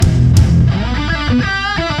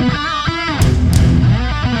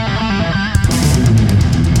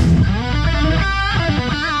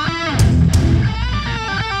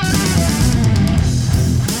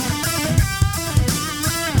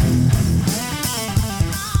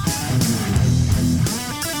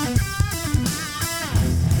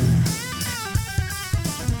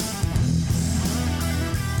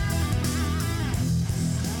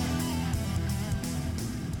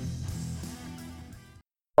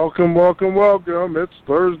Welcome, welcome, welcome. It's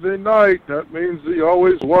Thursday night. That means the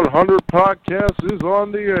Always 100 podcast is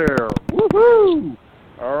on the air. Woohoo!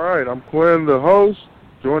 All right, I'm Quinn, the host,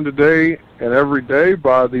 joined today and every day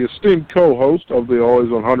by the esteemed co-host of the Always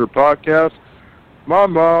 100 podcast, my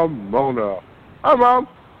mom, Mona. Hi, Mom.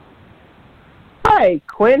 Hi,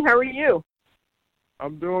 Quinn. How are you?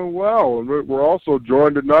 I'm doing well, and we're also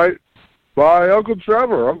joined tonight by Uncle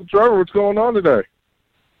Trevor. Uncle Trevor, what's going on today?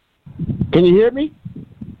 Can you hear me?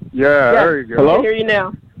 Yeah, there you go. Hello? I can hear you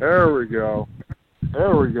now. There we go.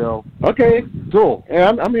 There we go. Okay, cool. Yeah,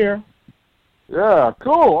 I'm here. Yeah,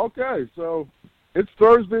 cool. Okay, so it's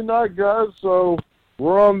Thursday night, guys, so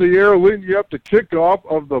we're on the air leading you up to kickoff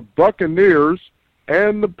of the Buccaneers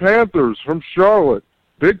and the Panthers from Charlotte.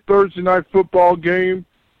 Big Thursday night football game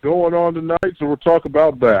going on tonight, so we'll talk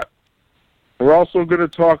about that. We're also going to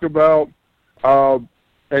talk about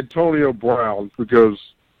Antonio Brown because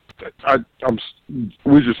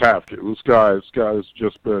we just have to. This guy's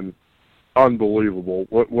just been unbelievable.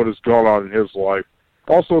 What has gone on in his life.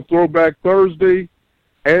 Also, Throwback Thursday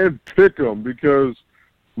and pick 'em because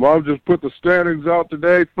Mom just put the standings out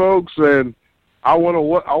today, folks, and I want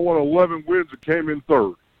 11 wins and came in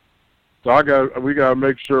third. So we got to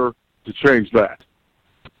make sure to change that.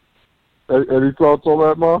 Any thoughts on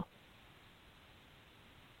that, Ma?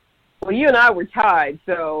 Well, you and I were tied,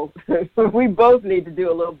 so we both need to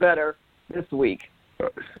do a little better this week.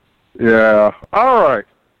 Yeah. All right.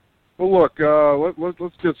 Well, look,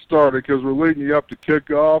 let's get started because we're leading you up to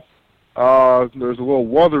kickoff. There's a little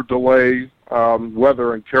weather delay,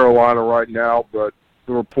 weather in Carolina right now, but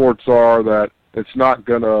the reports are that it's not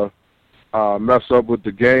going to mess up with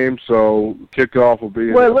the game, so kickoff will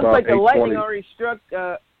be well, it looks about like the 8:20. lightning already struck.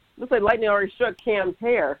 Looks like lightning already struck Cam's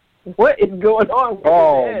hair. What is going on with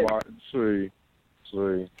Oh, his head? my!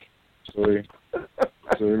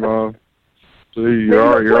 See, Mom. See, you're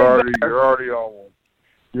already on one.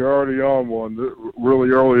 You're already on one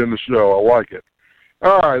really early in the show. I like it.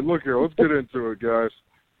 All right, look here. Let's get into it, guys.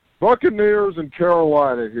 Buccaneers and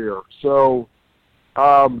Carolina here. So,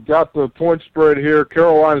 got the point spread here.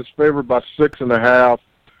 Carolina's favored by 6.5.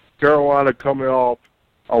 Carolina coming off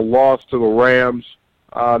a loss to the Rams.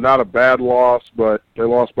 Not a bad loss, but they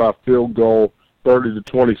lost by a field goal,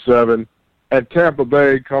 30-27. And Tampa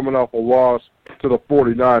Bay coming off a loss to the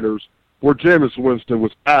 49ers, where Jameis Winston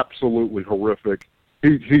was absolutely horrific.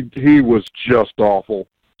 He was just awful.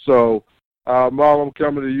 So, Mom, I'm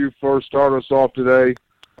coming to you first. Start us off today.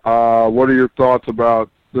 What are your thoughts about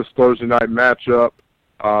this Thursday night matchup?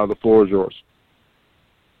 The floor is yours.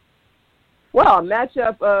 Well, a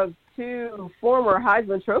matchup of two former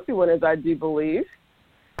Heisman Trophy winners, I do believe.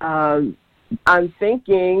 I'm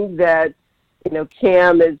thinking that,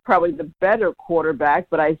 Cam is probably the better quarterback,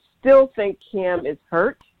 but I still think Cam is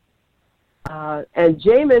hurt. And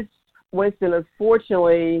Jameis Winston,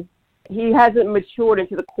 unfortunately, he hasn't matured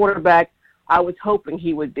into the quarterback I was hoping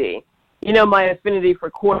he would be. My affinity for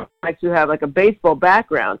quarterbacks who have like a baseball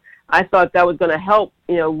background, I thought that was going to help,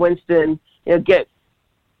 Winston, get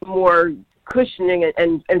more cushioning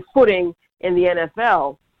and footing in the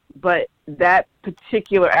NFL. But that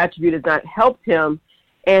particular attribute has not helped him,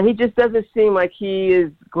 and he just doesn't seem like he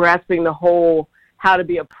is grasping the whole how to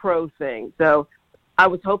be a pro thing. So I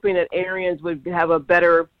was hoping that Arians would have a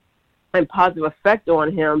better and positive effect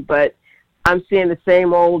on him, but I'm seeing the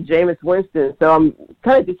same old Jameis Winston, so I'm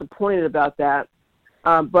kind of disappointed about that.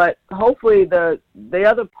 But hopefully the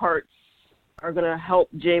other parts are going to help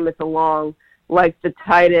Jameis along, like the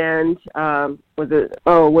tight end, what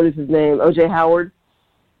is his name, O.J. Howard.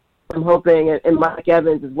 I'm hoping, and Mike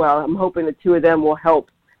Evans as well. I'm hoping the two of them will help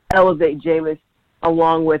elevate Jameis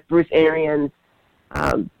along with Bruce Arians'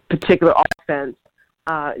 particular offense.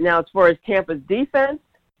 Now, as far as Tampa's defense,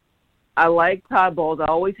 I like Todd Bowles. I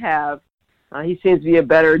always have. He seems to be a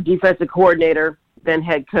better defensive coordinator than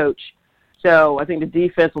head coach. So I think the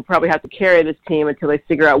defense will probably have to carry this team until they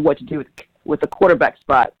figure out what to do with the quarterback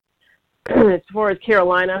spot. As far as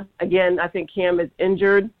Carolina, again, I think Cam is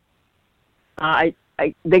injured.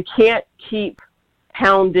 They can't keep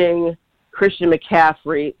pounding Christian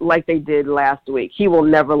McCaffrey like they did last week. He will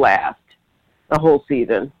never last the whole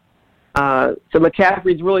season. So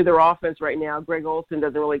McCaffrey's really their offense right now. Greg Olsen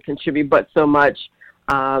doesn't really contribute but so much.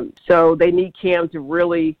 So they need Cam to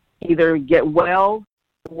really either get well,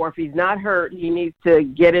 or if he's not hurt, he needs to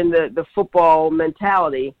get in the football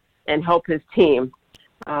mentality and help his team.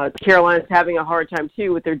 Carolina's having a hard time,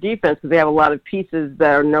 too, with their defense because they have a lot of pieces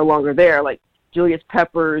that are no longer there, like Julius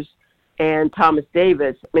Peppers and Thomas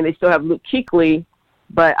Davis. I mean, they still have Luke Kuechly,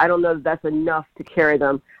 but I don't know that that's enough to carry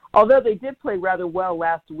them. Although they did play rather well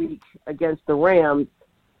last week against the Rams,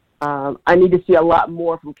 I need to see a lot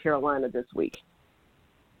more from Carolina this week.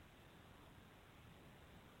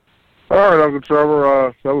 All right, Uncle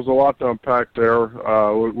Trevor, that was a lot to unpack there.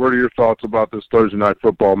 What are your thoughts about this Thursday night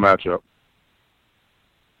football matchup?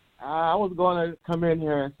 I was going to come in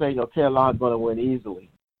here and say, Carolina's going to win easily.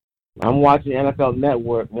 I'm watching NFL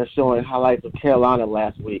Network, and they're showing highlights of Carolina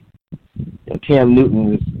last week. Cam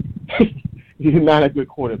Newton he's not a good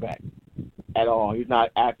quarterback at all. He's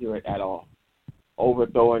not accurate at all.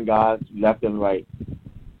 Overthrowing guys left and right.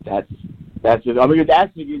 That's it. I mean,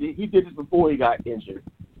 actually, he did this before he got injured.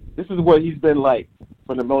 This is what he's been like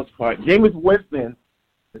for the most part. Jameis Winston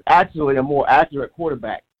is actually a more accurate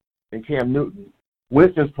quarterback than Cam Newton.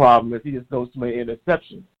 Winston's problem is he just throws so many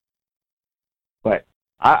interceptions. But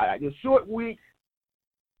the short week,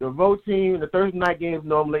 the road team, the Thursday night games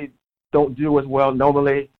normally don't do as well.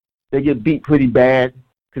 Normally, they get beat pretty bad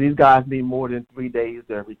because these guys need more than 3 days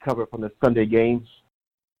to recover from the Sunday games.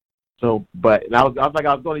 So, but I was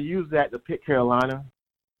going to use that to pick Carolina.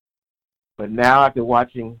 But now after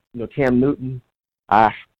watching, Cam Newton,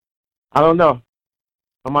 I don't know.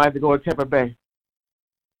 I might have to go with Tampa Bay.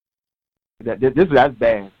 That's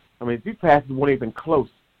bad. I mean, these passes weren't even close.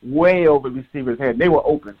 Way over the receiver's head. They were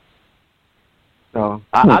open. So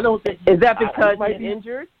I don't think. Is that because he's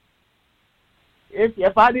injured?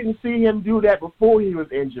 If I didn't see him do that before he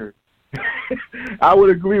was injured, I would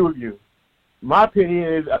agree with you. My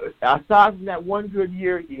opinion is, aside from that one good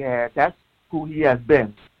year he had, that's who he has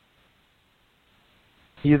been.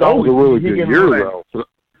 That was a really good year, though.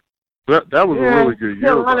 That was a really good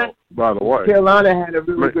year, though, by the way. Carolina had a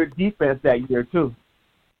really good defense that year, too.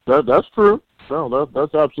 That's true. No,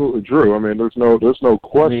 that's absolutely true. I mean, there's no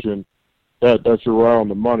question that you're right on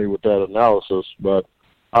the money with that analysis. But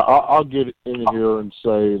I'll get in here and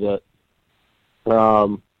say that,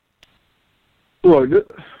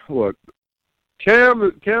 look,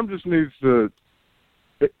 Cam just needs to.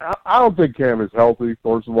 I don't think Cam is healthy.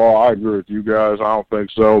 First of all, I agree with you guys. I don't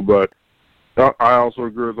think so, but I also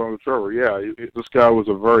agree with Uncle Trevor. Yeah, this guy was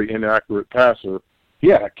a very inaccurate passer. He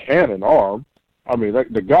had a cannon arm. I mean,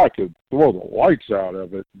 the guy could throw the lights out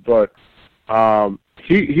of it, but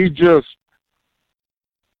he just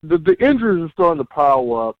the injuries are starting to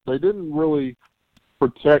pile up. They didn't really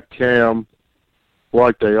protect Cam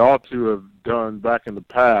like they ought to have done back in the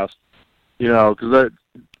past, because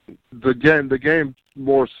the game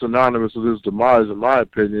more synonymous with his demise, in my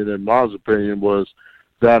opinion, and Mom's opinion, was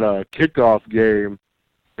that kickoff game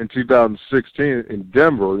in 2016 in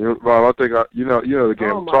Denver. I think you know the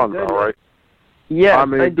game I'm talking about, right? Yes, I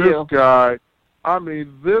mean,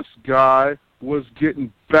 this guy was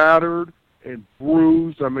getting battered and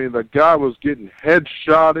bruised. I mean, the guy was getting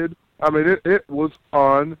headshotted. I mean, it was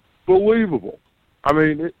unbelievable. I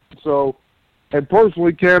mean, and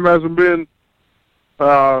personally, Cam hasn't been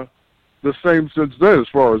the same since then, as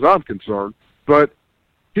far as I'm concerned. But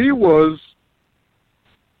he was,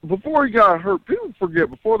 before he got hurt, people forget,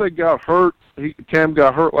 before they got hurt, Cam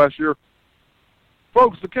got hurt last year.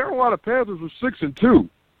 Folks, the Carolina Panthers were 6-2,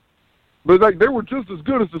 but they were just as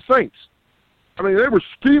good as the Saints. I mean, they were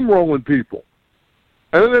steamrolling people.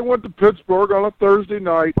 And then they went to Pittsburgh on a Thursday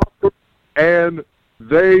night, and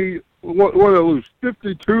they what did they lose,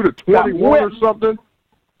 52-21 or something?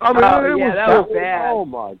 I mean, that was bad. Oh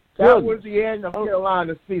my God, that was the end of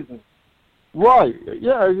Carolina's season. Right?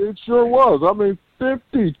 Yeah, it sure was. I mean,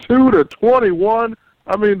 52-21.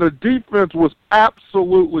 I mean, the defense was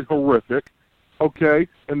absolutely horrific. Okay,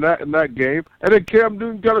 in that game, and then Cam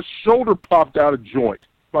Newton got his shoulder popped out of joint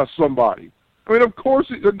by somebody. I mean, of course,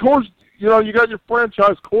 you got your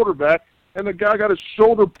franchise quarterback, and the guy got his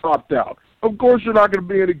shoulder popped out. Of course, you're not going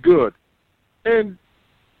to be any good. And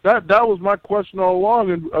that was my question all along.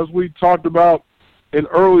 And as we talked about in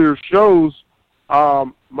earlier shows,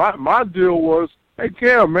 my deal was, hey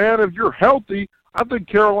Cam, man, if you're healthy, I think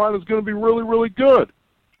Carolina's going to be really, really good.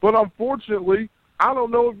 But unfortunately, I don't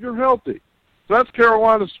know if you're healthy. That's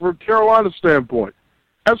from Carolina's standpoint.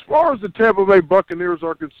 As far as the Tampa Bay Buccaneers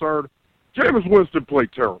are concerned, Jameis Winston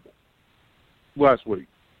played terrible last week.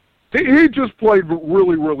 He just played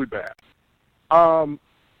really, really bad. Aside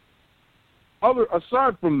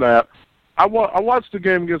from that, I watched the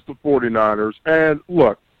game against the 49ers, and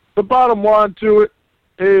look, the bottom line to it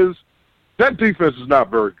is that defense is not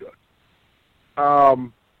very good.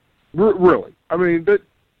 Really. I mean,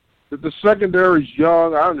 the secondary is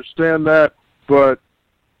young. I understand that. But,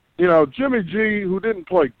 Jimmy G, who didn't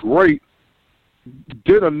play great,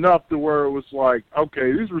 did enough to where it was like,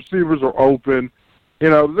 okay, these receivers are open.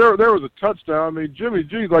 There was a touchdown. I mean, Jimmy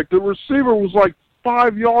G, the receiver was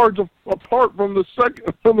 5 yards apart from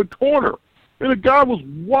the corner. And the guy was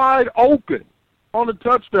wide open. on a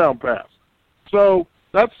touchdown pass. So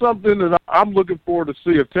that's something that I'm looking forward to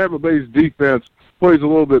see if Tampa Bay's defense plays a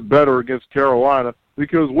little bit better against Carolina,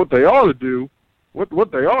 because what they ought to do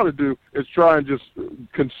is try and just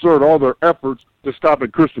concert all their efforts to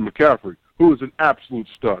stopping Christian McCaffrey, who is an absolute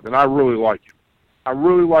stud, and I really like him. I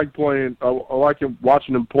really like playing. I like him,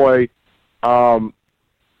 watching him play, and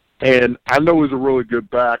I know he's a really good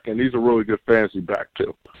back, and he's a really good fantasy back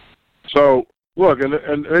too. So look,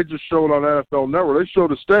 and they just showed on NFL Network. They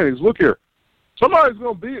showed the standings. Look here, somebody's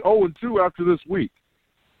going to be 0-2 after this week,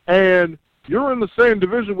 and you're in the same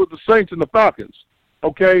division with the Saints and the Falcons.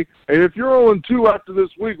 Okay, and if you're 0-2 after this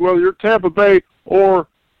week, whether you're Tampa Bay or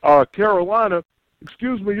Carolina,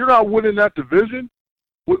 excuse me, you're not winning that division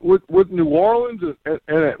with New Orleans and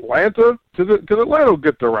Atlanta, because Atlanta will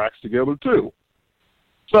get their acts together too.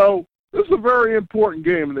 So this is a very important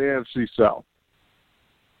game in the NFC South.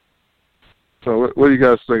 So what do you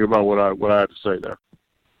guys think about what I had to say there?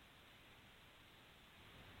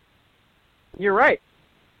 You're right.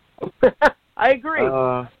 I agree.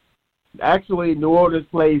 Actually, New Orleans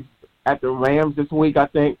plays at the Rams this week, I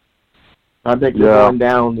think. They're going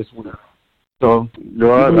down this week. So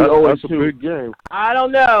that's a big game. I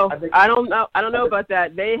don't know. I don't know about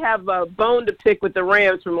that. They have a bone to pick with the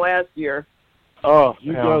Rams from last year. Oh,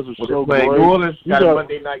 you guys are so great. New Orleans got a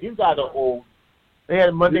Monday night. You guys are old. They had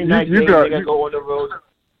a Monday night game. They got to go on the road.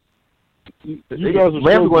 You guys are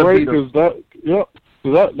so great because that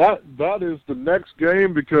is the next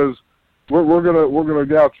game, because we're gonna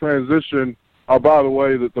now transition. By the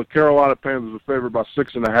way, that the Carolina Panthers are favored by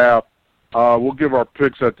 6.5. We'll give our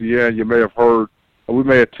picks at the end. You may have heard, we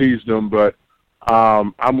may have teased them, but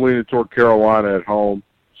I'm leaning toward Carolina at home.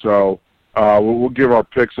 So we'll give our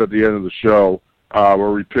picks at the end of the show,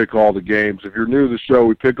 where we pick all the games. If you're new to the show,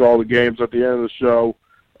 we pick all the games at the end of the show,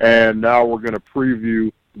 and now we're going to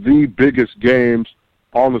preview the biggest games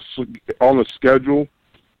on the schedule,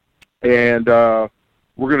 and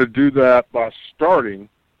we're going to do that by starting.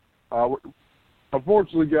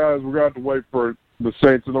 Unfortunately, guys, we're going to have to wait for the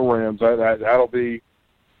Saints and the Rams. That'll be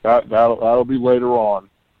later on.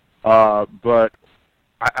 But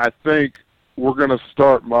I think we're going to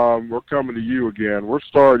start, Mom. We're coming to you again. We're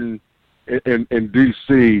starting in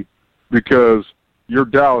D.C. because your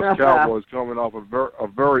Dallas Cowboys coming off a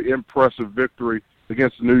very impressive victory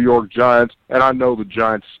against the New York Giants, and I know the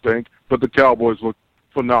Giants stink, but the Cowboys look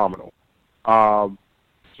phenomenal.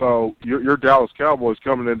 So your Dallas Cowboys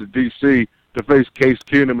coming into D.C. to face Case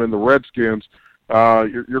Keenum and the Redskins.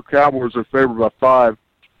 Your Cowboys are favored by 5.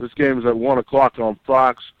 This game is at 1 o'clock on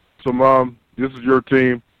Fox. So, Mom, this is your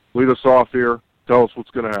team. Lead us off here. Tell us what's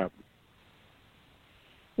going to happen.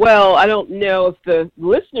 Well, I don't know if the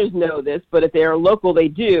listeners know this, but if they are local, they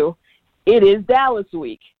do. It is Dallas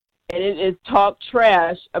week, and it is talk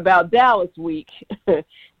trash about Dallas week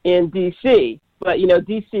in D.C. But,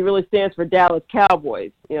 D.C. really stands for Dallas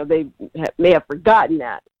Cowboys. They may have forgotten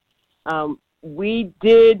that. We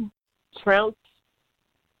did trounce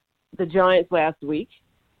the Giants last week.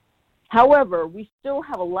 However, we still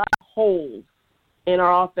have a lot of holes in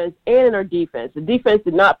our offense and in our defense. The defense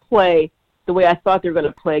did not play the way I thought they were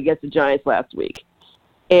going to play against the Giants last week.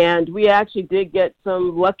 And we actually did get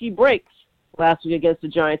some lucky breaks last week against the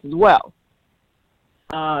Giants as well.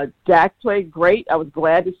 Dak played great. I was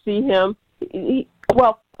glad to see him.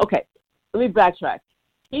 Okay, let me backtrack.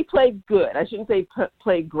 He played good. I shouldn't say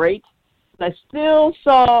played great. But I still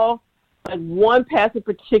saw one pass in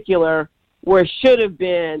particular where it should have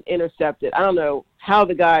been intercepted. I don't know how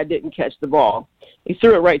the guy didn't catch the ball. He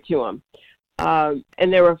threw it right to him.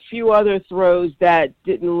 And there were a few other throws that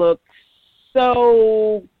didn't look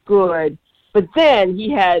so good. But then he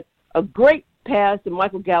had a great pass to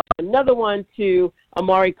Michael Gallup, another one to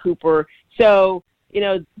Amari Cooper. So,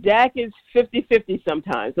 Dak is 50-50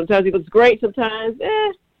 sometimes. Sometimes he looks great, sometimes,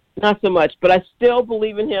 not so much. But I still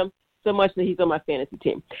believe in him so much that he's on my fantasy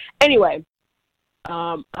team. Anyway,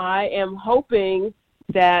 I am hoping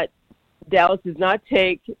that Dallas does not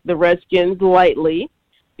take the Redskins lightly,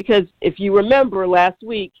 because if you remember last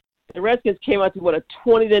week, the Redskins came out to a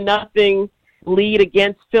 20-0 lead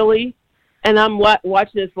against Philly, and I'm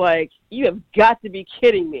watching this like, you have got to be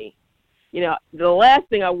kidding me. The last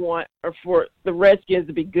thing I want are for the Redskins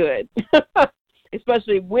to be good,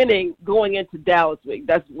 especially winning going into Dallas week.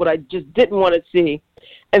 That's what I just didn't want to see.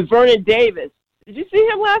 And Vernon Davis, did you see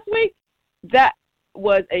him last week? That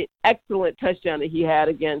was an excellent touchdown that he had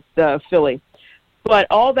against Philly. But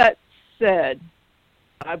all that said,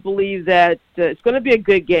 I believe that it's going to be a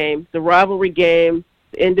good game. The rivalry game,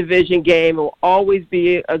 the in-division game will always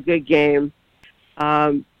be a good game.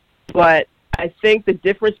 But I think the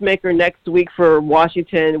difference maker next week for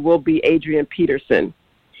Washington will be Adrian Peterson.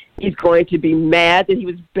 He's going to be mad that he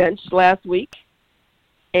was benched last week.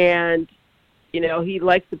 And, he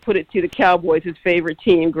likes to put it to the Cowboys, his favorite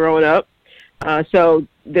team growing up. So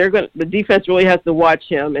the defense really has to watch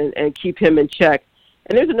him and keep him in check.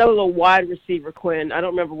 And there's another little wide receiver, Quinn. I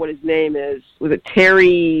don't remember what his name is. Was it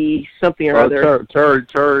Terry something or other?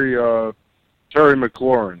 Terry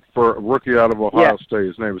McLaurin, for a rookie out of Ohio State.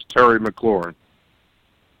 His name is Terry McLaurin.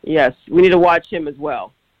 Yes, we need to watch him as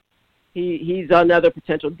well. He's another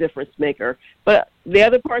potential difference maker. But the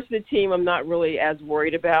other parts of the team I'm not really as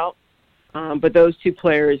worried about. But those two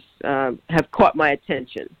players have caught my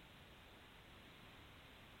attention.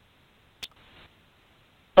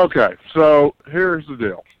 Okay, so here's the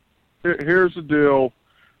deal. Here's the deal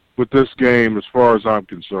with this game as far as I'm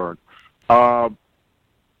concerned.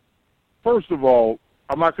 First of all,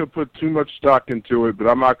 I'm not going to put too much stock into it, but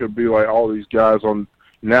I'm not going to be like all these guys on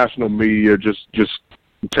national media just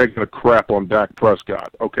taking a crap on Dak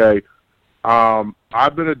Prescott, okay?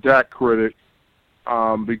 I've been a Dak critic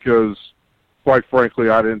because, quite frankly,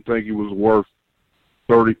 I didn't think he was worth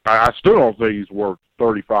I still don't think he's worth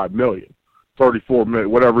 $35 million. 34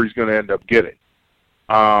 million, whatever he's going to end up getting.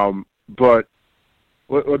 But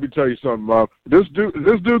let me tell you something. This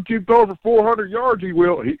dude keeps throwing for 400 yards.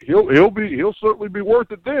 He'll certainly be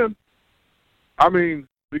worth it then. I mean,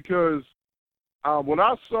 because when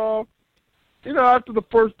I saw, after the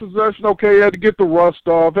first possession, okay, he had to get the rust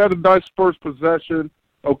off, had a nice first possession,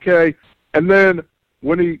 okay, and then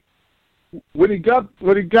when he got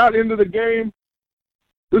into the game,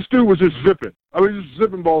 this dude was just zipping. I mean, just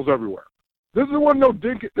zipping balls everywhere. This wasn't no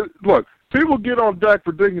dinking. Look, people get on Dak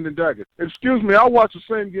for dinking and dacking. Excuse me, I watched the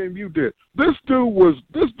same game you did. This dude was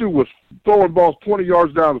throwing balls 20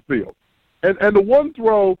 yards down the field. And the one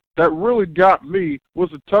throw that really got me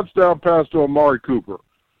was a touchdown pass to Amari Cooper.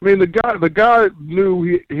 I mean, the guy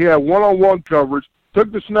knew he had one-on-one coverage,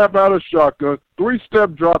 took the snap out of shotgun,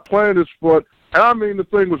 three-step drop, planted his foot, and I mean the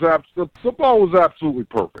ball was absolutely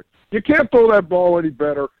perfect. You can't throw that ball any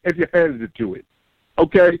better if you handed it to him.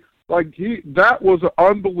 Okay? That was an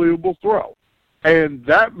unbelievable throw. And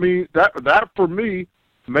that for me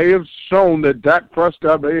may have shown that Dak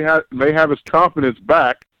Prescott may have his confidence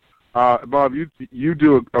back. Bob, you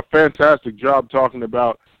do a fantastic job talking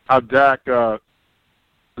about how Dak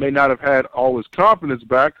may not have had all his confidence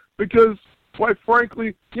back because, quite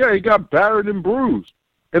frankly, he got battered and bruised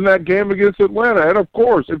in that game against Atlanta. And, of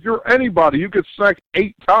course, if you're anybody, you get sacked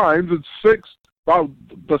 8 times and 6 by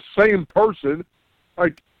the same person.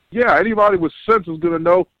 Anybody with sense is going to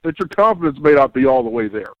know that your confidence may not be all the way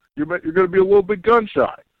there. You're going to be a little bit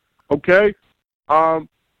gun-shy, okay?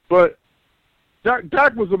 But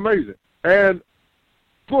Dak was amazing. And,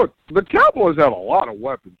 look, the Cowboys have a lot of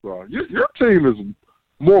weapons, bro. Your team is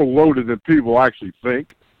more loaded than people actually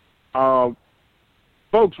think.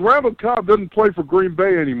 Folks, Randall Cobb doesn't play for Green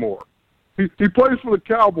Bay anymore. He plays for the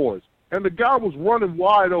Cowboys, and the guy was running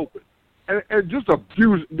wide open. And just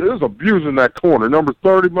abusing that corner. Number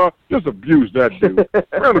 30, just abused that dude.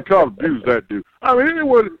 Randall Cobb abused that dude. I mean, it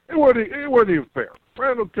wasn't even fair.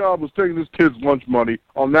 Randall Cobb was taking this kid's lunch money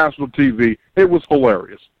on national TV. It was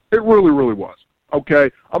hilarious. It really, really was.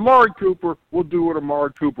 Okay? Amari Cooper will do what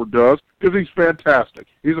Amari Cooper does because he's fantastic.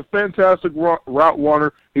 He's a fantastic route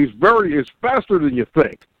runner. He's faster than you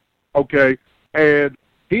think. Okay? And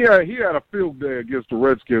he had a field day against the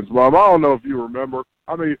Redskins, Bob. I don't know if you remember.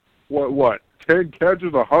 I mean, what? 10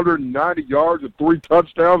 catches, 190 yards, and 3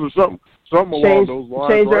 touchdowns, or something along those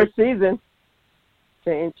lines. Change right? our season.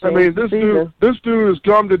 This dude has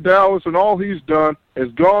come to Dallas, and all he's done is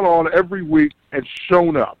gone on every week and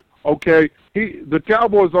shown up. Okay, the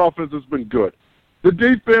Cowboys' offense has been good. The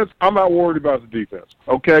defense, I'm not worried about the defense.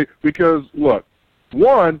 Okay, because look,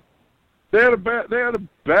 one, they had a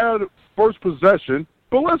bad first possession,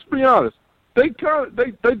 but let's be honest. They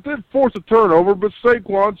did force a turnover, but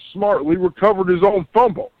Saquon smartly recovered his own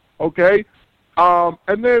fumble, okay? And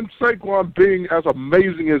then Saquon, being as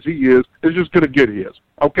amazing as he is just going to get his,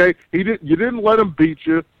 okay? You didn't let him beat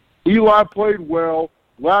you. Eli played well.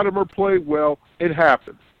 Latimer played well. It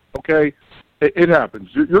happens, okay? It happens.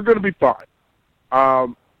 You're going to be fine.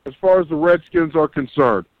 As far as the Redskins are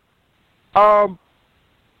concerned, I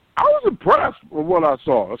was impressed with what I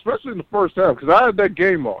saw, especially in the first half, because I had that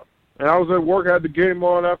game on. And I was at work, I had the game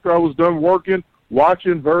on after I was done working,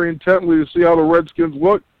 watching very intently to see how the Redskins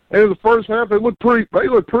looked. And in the first half, they looked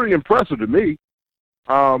pretty impressive to me.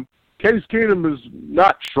 Case Keenum is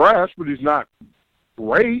not trash, but he's not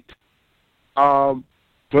great. But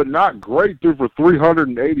not great. Threw for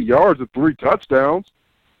 380 yards and 3 touchdowns.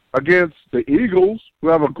 against the Eagles, who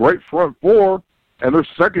have a great front four, and their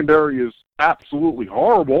secondary is absolutely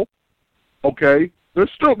horrible. Okay, they're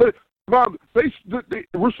still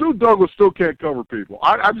Rasul Douglas still can't cover people.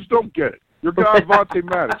 I just don't get it. Your guy Vontae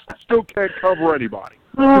Maddox still can't cover anybody.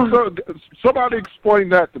 Somebody explain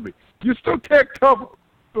that to me. You still can't cover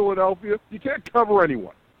Philadelphia. You can't cover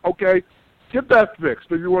anyone. Okay, get that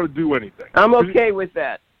fixed if you want to do anything. I'm okay with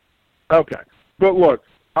that. Okay, but look,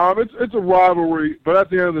 it's a rivalry. But at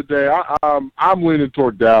the end of the day, I'm leaning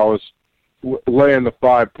toward Dallas laying the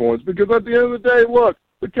 5 points because at the end of the day, look,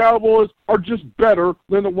 the Cowboys are just better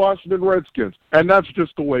than the Washington Redskins, and that's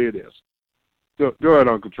just the way it is. Go ahead,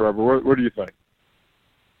 Uncle Trevor. What do you think?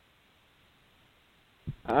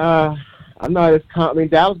 I'm not as confident. I mean,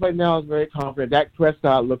 Dallas right now is very confident. Dak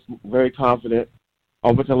Prescott looks very confident.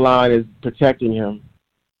 Offensive line is protecting him.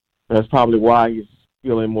 That's probably why he's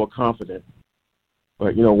feeling more confident.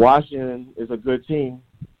 But, Washington is a good team.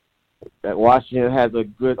 That Washington has a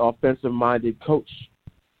good offensive-minded coach.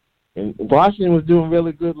 And Washington was doing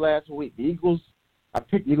really good last week. The Eagles, I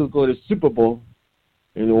picked the Eagles to go to the Super Bowl,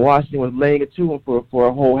 and Washington was laying it to them for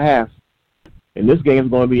a whole half. And this game is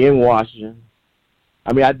going to be in Washington.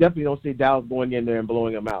 I mean, I definitely don't see Dallas going in there and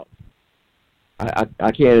blowing them out.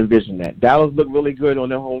 I can't envision that. Dallas looked really good on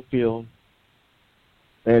their home field,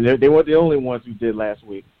 and they weren't the only ones who did last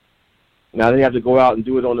week. Now they have to go out and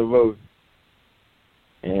do it on the road.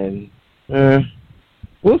 And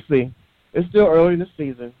we'll see. It's still early in the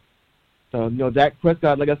season. So, Dak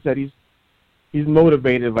Prescott, like I said, he's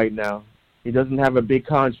motivated right now. He doesn't have a big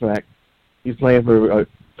contract. He's playing for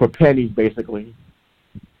pennies, basically.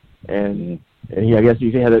 And I guess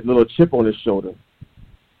he had a little chip on his shoulder.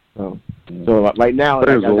 So right now,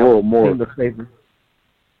 there's a little more. I think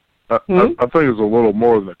it's a little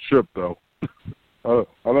more than a chip, though. I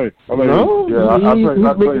think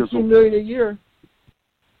it's $2 million a year.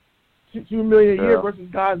 $2 million a year versus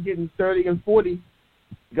guys getting 30 and 40.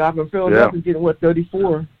 Guy from Philadelphia is getting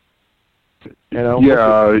 34. Guy from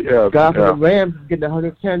the Rams is getting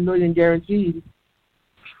 $110 million guaranteed.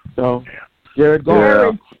 So Jared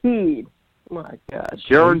Goff guaranteed. My gosh.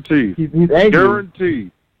 Guaranteed. He's angry.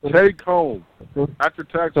 Guaranteed. Take home after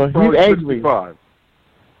tax. So he's angry. 65.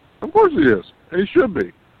 Of course he is. And he should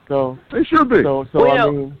be. So he should be. Go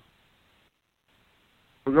ahead,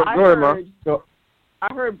 man.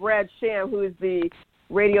 I heard Brad Sham, who is the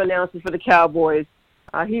radio announcer for the Cowboys.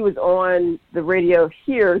 He was on the radio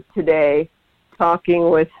here today talking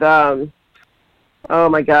with, on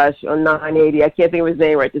 980. I can't think of his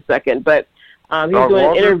name right this second, but he was doing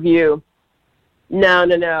an interview.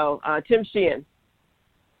 No. Tim Sheehan.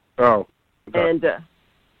 Oh. Okay. And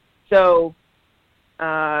so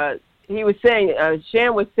he was saying,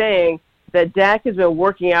 Sham was saying that Dak has been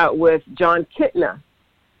working out with John Kitna.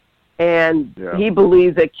 And he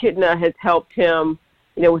believes that Kitna has helped him,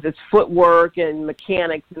 with his footwork and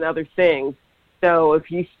mechanics and other things. So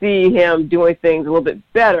if you see him doing things a little bit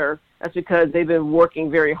better, that's because they've been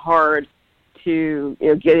working very hard to,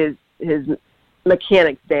 get his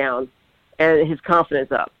mechanics down and his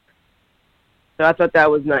confidence up. So I thought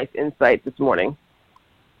that was nice insight this morning.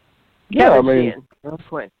 Kevin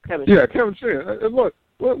Sheehan. Kevin Sheehan. And look,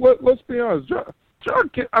 let's be honest. John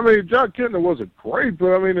Kitna wasn't great,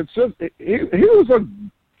 but it's just he was a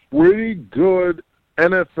pretty good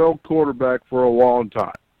NFL quarterback for a long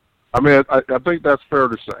time. I think that's fair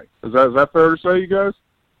to say. Is that fair to say, you guys?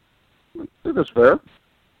 I think that's fair.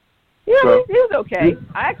 Yeah, he was okay.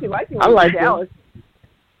 I actually liked him in Dallas.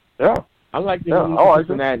 Yeah, I liked him in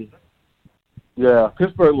Cincinnati. Yeah,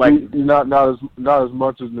 Pittsburgh not as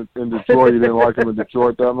much as in Detroit. You didn't like him in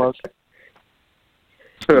Detroit that much.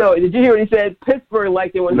 No, did you hear what he said? Pittsburgh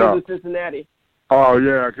liked it when he was in Cincinnati. Oh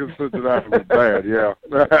yeah, because Cincinnati was bad. Yeah.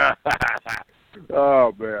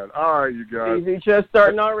 Oh man! All right, you guys. He's just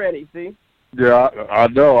starting already. See? Yeah, I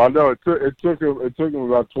know. It took him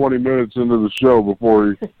about 20 minutes into the show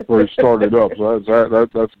before he started up. So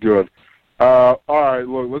that's good. All right,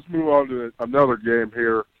 look, let's move on to another game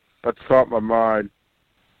here that's caught my mind.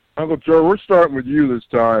 Uncle Joe, we're starting with you this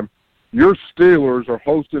time. Your Steelers are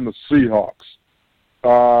hosting the Seahawks.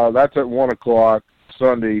 That's at 1:00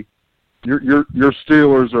 Sunday. Your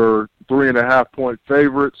Steelers are 3.5-point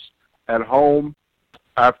favorites at home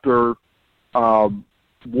after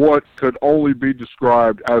what could only be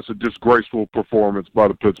described as a disgraceful performance by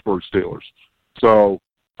the Pittsburgh Steelers. So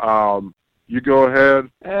you go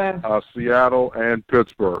ahead, Seattle and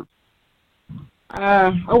Pittsburgh.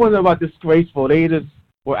 I wasn't about disgraceful. They just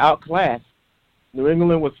were outclassed. New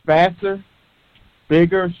England was faster,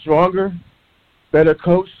 bigger, stronger, better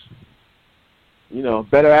coach,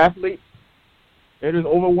 better athletes. They're just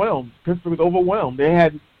overwhelmed. Pittsburgh was overwhelmed. They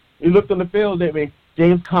had You looked on the field. I mean,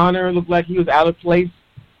 James Conner looked like he was out of place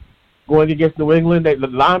going against New England. The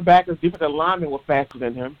linebackers, defensive linemen were faster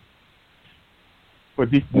than him for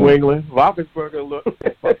New England. Roethlisberger looked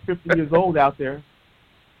about 50 years old out there.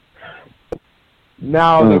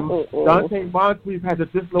 Now, Dante Moncrief has a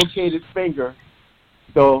dislocated finger,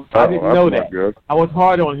 so I didn't know that. Good. I was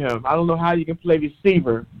hard on him. I don't know how you can play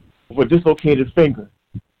receiver with a dislocated finger.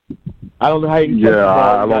 I don't know how you can catch the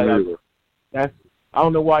ball. I don't either. I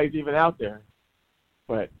don't know why he's even out there.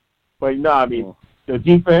 But no, I mean, the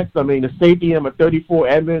defense, I mean, the safety, number 34,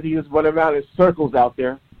 Edmonds, he just run around in circles out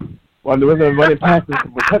there while New England running passes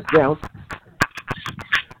for touchdowns.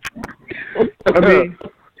 I mean,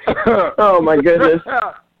 oh, my goodness.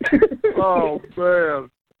 Oh, man.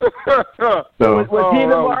 Was he the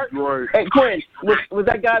mark? Great. Hey, Quinn, was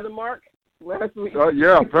that guy the mark last week?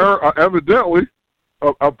 Yeah, evidently.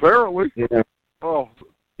 Apparently. Yeah. Oh.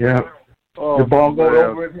 Yeah. Oh, the ball going man.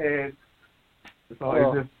 over his head. It's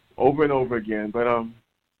always just over and over again. But I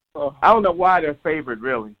don't know why they're favored,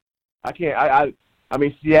 really. I can't. I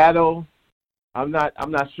mean, Seattle. I'm not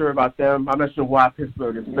sure about them. I'm not sure why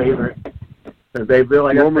Pittsburgh is favored. Because they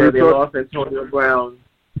really, like I said, they lost Antonio Brown,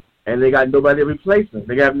 and they got nobody to replace him.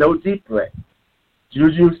 They have no deep threat.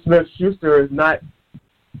 Juju Smith-Schuster is not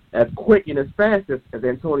as quick and as fast as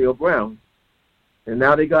Antonio Brown. And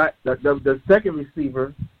now they got the second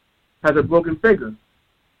receiver has a broken finger.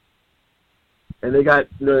 And they got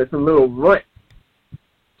some little runt.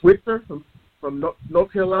 Switzer from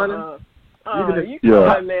North Carolina. You call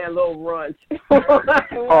that man a little runt.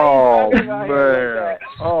 Oh, man.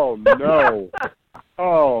 Oh, no.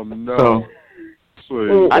 Oh, no.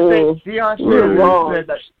 I think Deion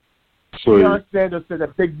Sanders said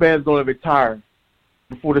that Big Ben's going to retire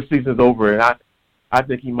before the season's over, and I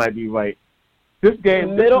think he might be right. This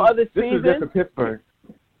game, middle of the this season? is just for Pittsburgh.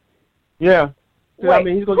 Yeah. Wait, I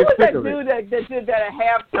mean, he's going to get sick of it. Who was that dude that did that at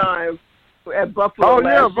halftime at Buffalo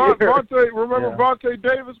last year? Vontae. Remember Vontae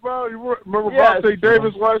Davis, man? You remember Vontae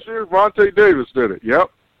Davis last year? Vontae Davis did it. Yep.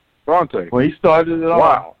 Vontae. Well, he started it all.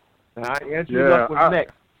 Wow. And Andrew Luck was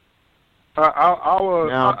next.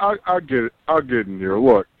 I'll get it. I'll get in here.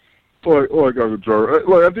 Look, Uncle Joe.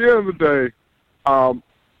 Look, at the end of the day,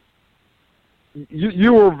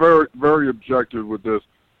 you were very, very objective with this.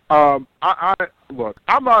 Look,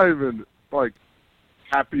 I'm not even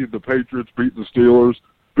happy the Patriots beat the Steelers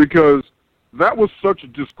because that was such a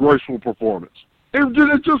disgraceful performance.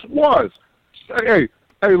 It just was. Hey,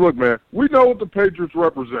 look, man, we know what the Patriots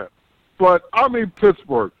represent, but I mean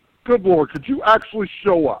Pittsburgh. Good Lord, could you actually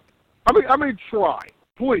show up? I mean, try,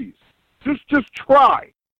 please. Just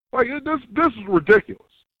try. This is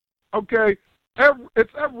ridiculous. Okay,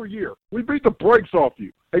 it's every year we beat the brakes off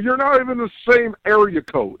you, and you're not even the same area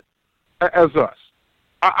code as us.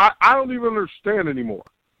 I don't even understand anymore.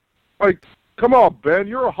 Come on, Ben,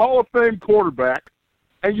 you're a Hall of Fame quarterback,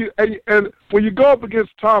 and when you go up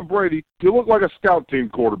against Tom Brady, you look like a scout team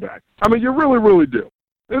quarterback. I mean, you really, really do.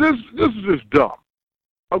 This is just dumb.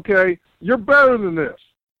 Okay, you're better than this,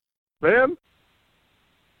 Ben.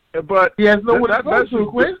 But he has no one to go to,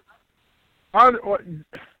 Quinn.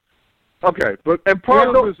 Okay, but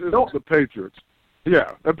part of this is the Patriots.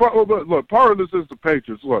 Yeah, and part of this is the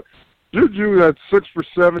Patriots. Look, Juju had 6 for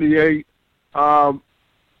 78.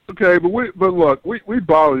 Okay, but look, we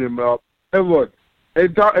bottled him up. And look,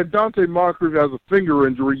 and Dante Moncrief has a finger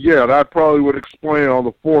injury. Yeah, that probably would explain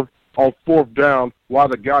on fourth down why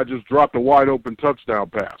the guy just dropped a wide open touchdown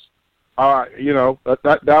pass.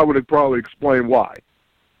 That would probably explain why.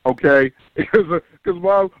 Okay, because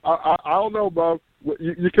Bob, I don't know, Bob.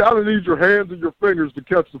 You kind of need your hands and your fingers to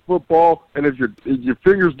catch the football, and if your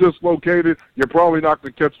fingers dislocated, you're probably not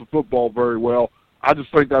going to catch the football very well. I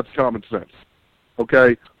just think that's common sense.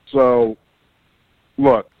 Okay, so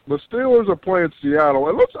look, the Steelers are playing Seattle,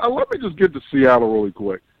 and let me just get to Seattle really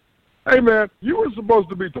quick. Hey man, you were supposed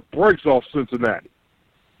to beat the brakes off Cincinnati.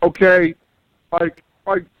 Okay,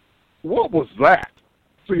 what was that?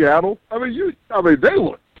 Seattle? I mean, they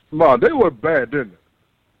looked bad, didn't they?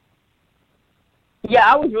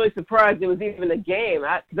 Yeah, I was really surprised it was even a game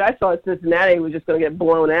because I thought Cincinnati was just going to get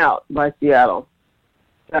blown out by Seattle.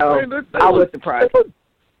 So I was surprised.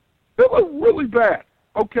 They look really bad.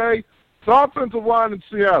 Okay, the offensive line in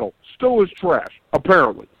Seattle still is trash,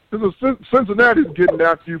 apparently. Because Cincinnati's getting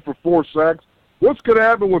after you for 4 sacks. What's going to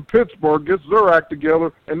happen when Pittsburgh gets their act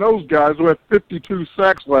together and those guys who had 52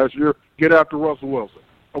 sacks last year get after Russell Wilson?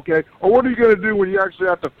 Okay? Or what are you going to do when you actually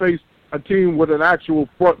have to face a team with an actual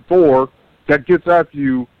front four that gets after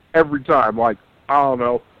you every time? Like, I don't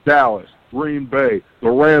know, Dallas, Green Bay, the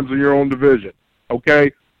Rams in your own division.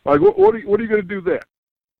 Okay? Like, what are you going to do then?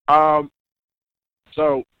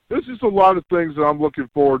 So there's just a lot of things that I'm looking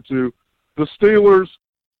forward to. The Steelers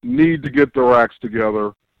need to get their acts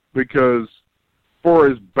together because for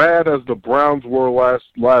as bad as the Browns were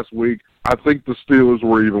last week, I think the Steelers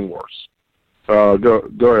were even worse.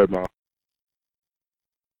 Go ahead, Ma.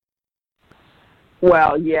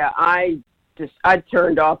 Well, yeah, I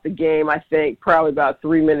turned off the game, I think, probably about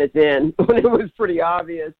 3 minutes in when it was pretty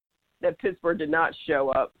obvious that Pittsburgh did not show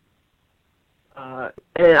up.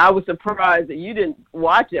 And I was surprised that you didn't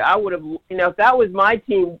watch it. I would have, if that was my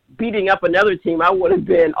team beating up another team, I would have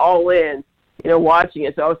been all in, watching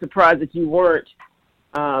it. So I was surprised that you weren't.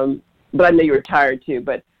 But I know you were tired too.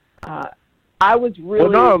 But I was really.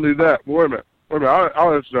 Well, not only that. Wait a minute.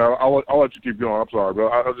 I'll let you keep going. I'm sorry, but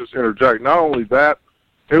I'll just interject. Not only that,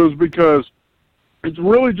 it was because it's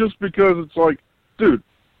really just because it's like, dude,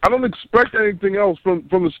 I don't expect anything else from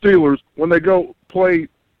the Steelers when they go play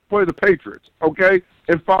the Patriots, okay,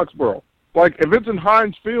 in Foxborough. Like, if it's in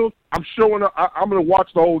Heinz Field, I'm showing up. I'm going to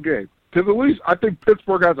watch the whole game. Because at least I think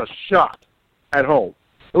Pittsburgh has a shot at home.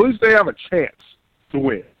 At least they have a chance to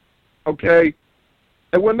win, okay?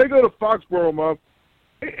 And when they go to Foxborough, Mom,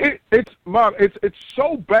 it's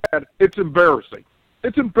so bad, it's embarrassing.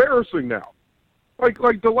 It's embarrassing now.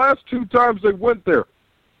 Like the last two times they went there.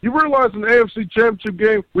 You realize in the AFC Championship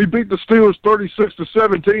game, we beat the Steelers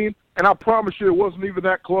 36-17, and I promise you it wasn't even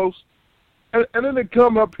that close. And then they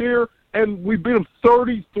come up here, and we beat them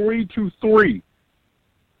 33-3.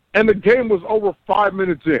 And the game was over 5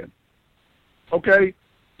 minutes in. Okay?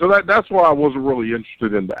 So that's why I wasn't really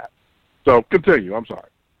interested in that. So continue. I'm sorry.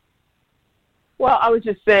 Well, I was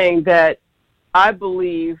just saying that I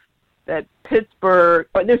believe that Pittsburgh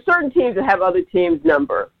 – there's certain teams that have other teams'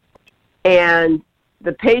 number. And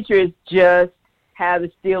the Patriots just have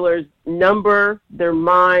the Steelers' number, their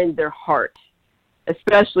mind, their heart,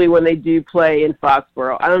 especially when they do play in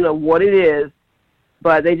Foxborough. I don't know what it is,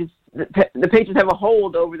 but the Patriots have a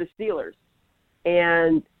hold over the Steelers.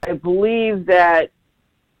 And I believe that –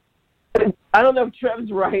 I don't know if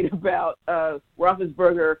Trev's right about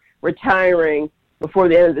Roethlisberger retiring before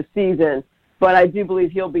the end of the season, but I do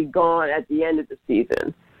believe he'll be gone at the end of the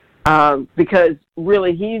season because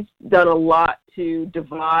really he's done a lot to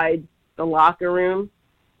divide the locker room.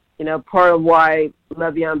 Part of why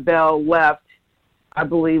Le'Veon Bell left, I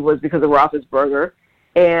believe, was because of Roethlisberger.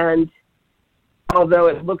 And although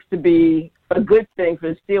it looks to be a good thing for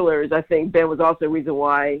the Steelers, I think Ben was also a reason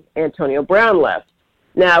why Antonio Brown left.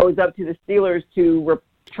 Now, it was up to the Steelers to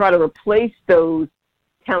try to replace those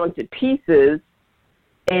talented pieces.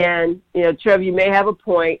 And, Trev, you may have a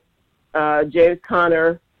point. James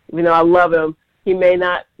Conner, even though I love him, he may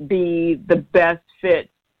not be the best fit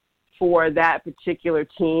for that particular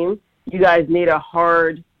team. You guys need a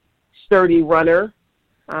hard, sturdy runner.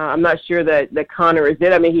 I'm not sure that Conner is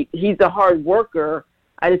it. I mean, he's a hard worker.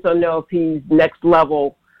 I just don't know if he's next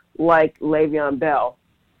level like Le'Veon Bell.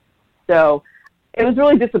 So it was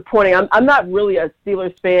really disappointing. I'm not really a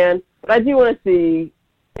Steelers fan, but I do want to see,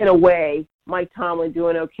 in a way, Mike Tomlin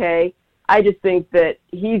doing okay. I just think that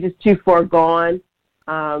he's just too far gone.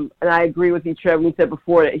 And I agree with you, Trevor, you said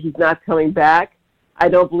before that he's not coming back. I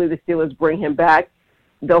don't believe the Steelers bring him back.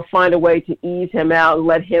 They'll find a way to ease him out and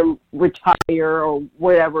let him retire or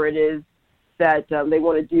whatever it is that they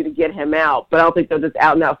want to do to get him out. But I don't think they'll just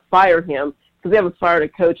out and out fire him because they haven't fired a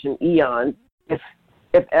coach in eons, if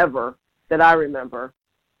ever, that I remember.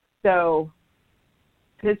 So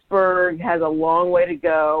Pittsburgh has a long way to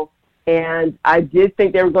go. And I did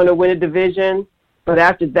think they were going to win a division. But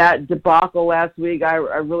after that debacle last week, I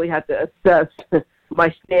really had to assess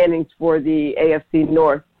my standings for the AFC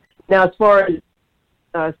North. Now, as far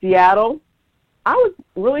as Seattle, I was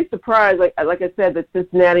really surprised, like I said, that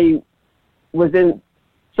Cincinnati was in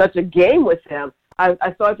such a game with them.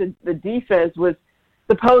 I thought that the defense was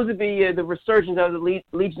supposed to be the resurgence of the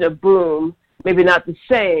Legion of Boom. Maybe not the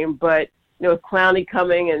same, but, with Clowney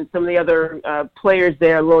coming and some of the other players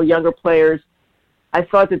there, a little younger players, I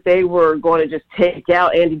thought that they were going to just take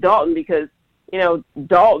out Andy Dalton because,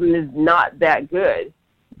 Dalton is not that good.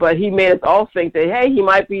 But he made us all think that, hey, he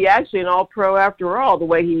might be actually an all-pro after all, the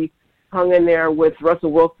way he hung in there with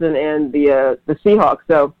Russell Wilson and the Seahawks.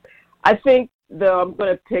 So I think, though, I'm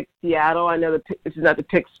going to pick Seattle. I know this is not the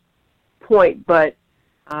pick's point, but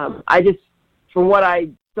I just, from what I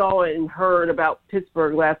saw and heard about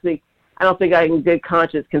Pittsburgh last week, I don't think I in good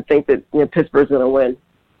conscience can think that Pittsburgh's going to win,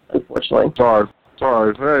 unfortunately. Sorry.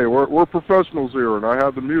 Hey, we're professionals here, and I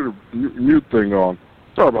have the mute thing on.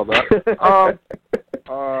 Sorry about that.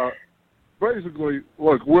 Basically,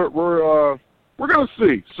 look, we're going to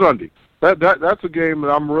see Sunday. That's a game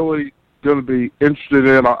that I'm really going to be interested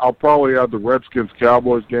in. I'll probably have the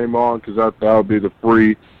Redskins-Cowboys game on because that would be the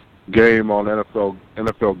free game on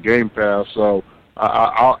NFL Game Pass, so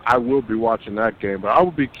I will be watching that game. But I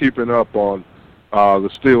will be keeping up on the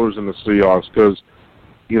Steelers and the Seahawks because,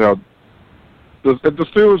 you know, if the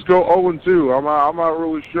Steelers go 0-2, I'm not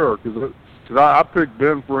really sure because I picked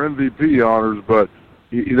Ben for MVP honors, but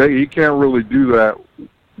he can't really do that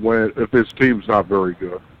if his team's not very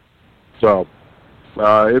good. So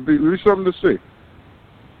it'd be something to see.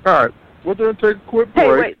 All right, we're going to take a quick break.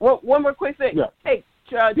 Hey, wait, one more quick thing. Yeah. Hey,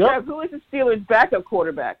 Jeff, who is the Steelers' backup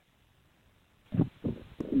quarterback?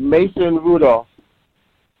 Mason Rudolph.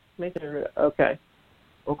 Okay.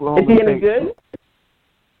 Oklahoma Is he any State. good?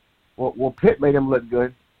 Well, Pitt made him look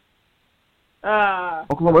good. Okay.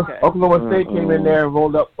 Oklahoma State came in there and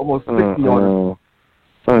rolled up almost 60 on him.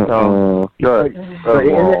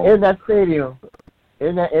 In that stadium,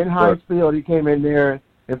 in Heinz Field, he came in there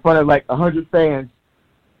in front of like 100 fans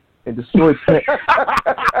and destroyed Pitt.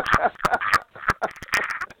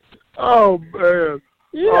 Oh, man.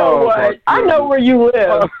 You know what? I know where you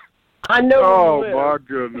live. I know where you live. Oh, my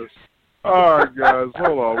goodness. All right, guys,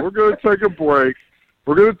 hold on. We're going to take a break.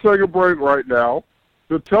 We're going to take a break right now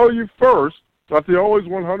to tell you first that the Always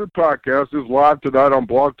 100 podcast is live tonight on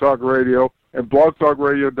Blog Talk Radio and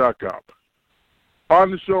blogtalkradio.com.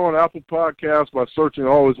 Find the show on Apple Podcasts by searching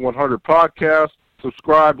Always 100 Podcast.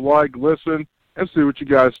 Subscribe, like, listen, and see what you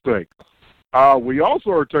guys think. We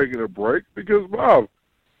also are taking a break because, Bob,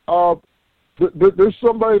 there's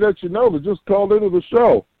somebody that you know that just called into the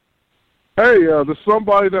show. Hey, there's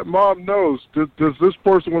somebody that Mom knows. Does this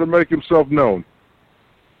person want to make himself known?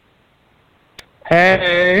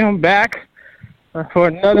 Hey, I'm back for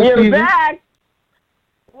another season. You're back?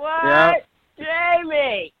 What? Yep.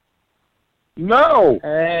 Jamie? No.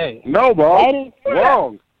 Hey. No, Bob.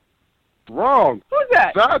 Wrong. Who's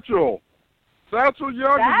that? Satchel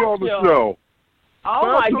Young is on the show.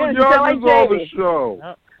 Oh, my Satchel goodness. Young Like is on the Jamie. show.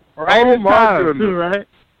 Yep. Right in my time, goodness. too, right?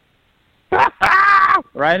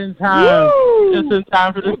 Right in time. Woo! Just in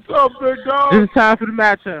time for this. What's up, big dog? Just in time for the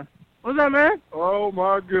matchup. What's up, man? Oh,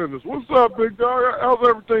 my goodness. What's up, big dog? How's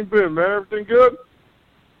everything been, man? Everything good?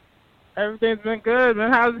 Everything's been good,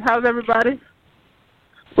 man. How's everybody?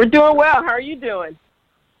 We're doing well. How are you doing?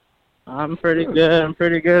 I'm pretty good. I'm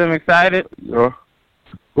excited. Yeah.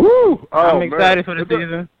 Woo! Oh, I'm excited for the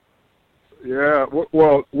season. Yeah.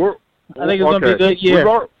 Well, I think it's going to be a good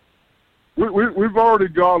year. We've already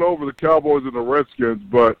gone over the Cowboys and the Redskins,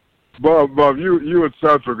 but you and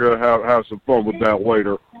Seth are going to have some fun with that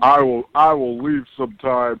later. I will leave some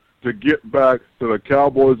time to get back to the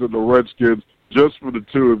Cowboys and the Redskins just for the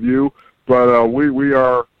two of you. But we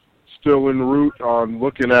are still en route on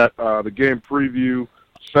looking at the game preview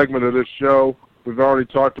segment of this show. We've already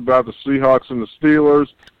talked about the Seahawks and the Steelers,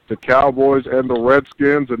 the Cowboys and the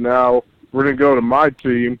Redskins, and now we're going to go to my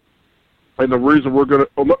team. And the reason we're going to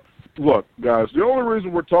look, guys, the only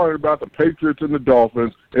reason we're talking about the Patriots and the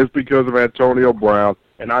Dolphins is because of Antonio Brown,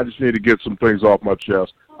 and I just need to get some things off my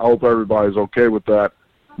chest. I hope everybody's okay with that.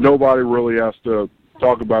 Nobody really has to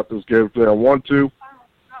talk about this game if they don't want to.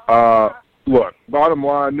 Look, bottom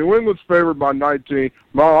line, New England's favored by 19.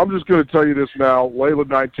 Mom, I'm just going to tell you this now. Layla,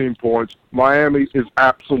 19 points. Miami is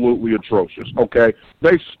absolutely atrocious, okay?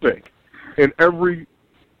 They stink. In every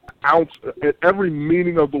ounce, in every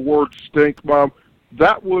meaning of the word stink, Mom.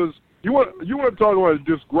 That was, you want to talk about a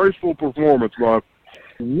disgraceful performance, Mom.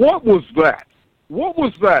 What was that? What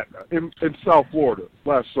was that in South Florida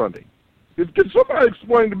last Sunday? Can somebody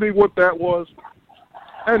explain to me what that was?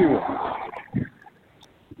 Anyway.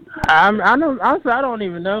 Honestly, I don't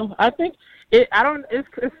even know. I think it's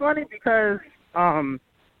funny because I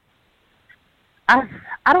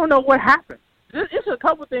don't know what happened. It's a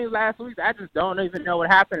couple things last week that I just don't even know what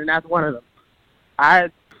happened, and that's one of them.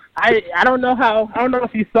 I don't know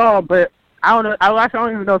if you saw, but I don't know. I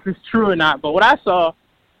don't even know if it's true or not. But what I saw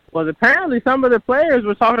was apparently some of the players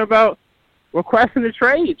were talking about requesting a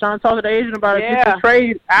trade, trying to talk to the agent about a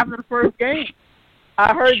trade after the first game.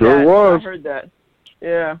 I heard that. I heard that.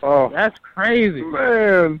 Yeah. Oh, that's crazy,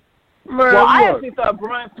 man. Well, I actually thought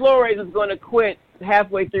Brian Flores was going to quit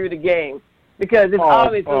halfway through the game because it's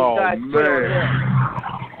obvious those guys quit on him.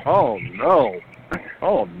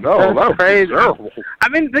 Oh no, that's crazy. Terrible. I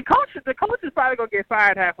mean, the coach is probably gonna get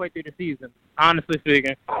fired halfway through the season. Honestly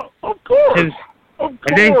speaking. Oh, of course.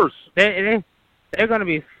 They're gonna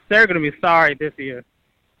be sorry this year.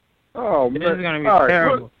 Oh man, this is gonna be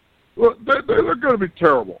terrible. Look, they're going to be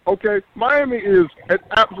terrible, okay? Miami is an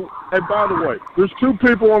absolute – and by the way, there's two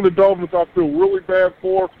people on the Dolphins I feel really bad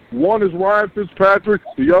for. One is Ryan Fitzpatrick.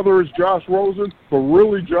 The other is Josh Rosen, but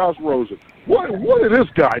really Josh Rosen. What did this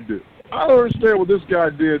guy do? I don't understand what this guy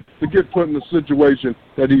did to get put in the situation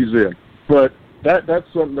that he's in. But that's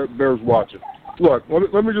something that bears watching. Look,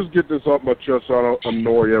 let me just get this off my chest so I don't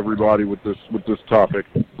annoy everybody with this topic.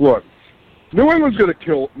 Look, New England's going to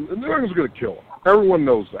kill them. Everyone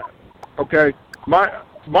knows that. Okay? My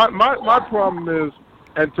problem is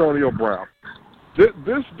Antonio Brown.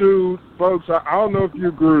 This dude, folks, I don't know if you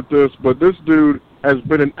agree with this, but this dude has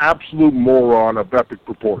been an absolute moron of epic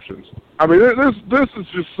proportions. I mean, this is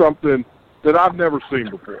just something that I've never seen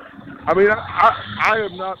before. I mean, I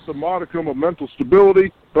am not the modicum of mental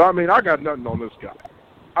stability, but I mean, I got nothing on this guy.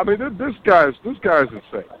 I mean, this guy is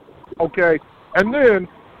insane. Okay, and then,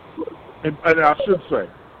 and I should say,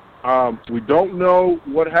 we don't know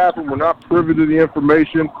what happened. We're not privy to the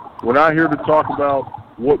information. We're not here to talk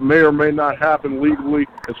about what may or may not happen legally.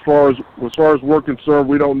 As far as we're concerned,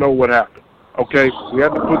 we don't know what happened. Okay, we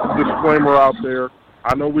have to put the disclaimer out there.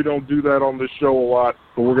 I know we don't do that on this show a lot,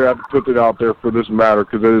 but we're going to have to put it out there for this matter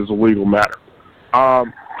because it is a legal matter.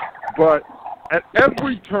 But at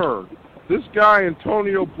every turn, this guy,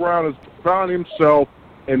 Antonio Brown, has found himself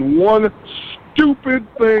in one stupid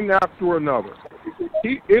thing after another.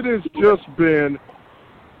 It has just been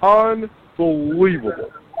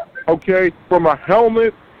unbelievable. Okay, from a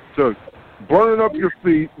helmet to burning up your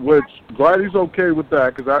feet, which glad he's okay with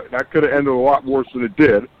that because that could have ended a lot worse than it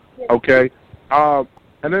did. Okay.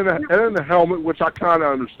 And then the helmet, which I kind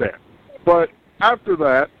of understand. But after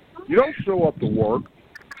that, you don't show up to work.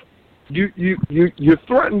 You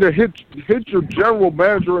threaten to hit your general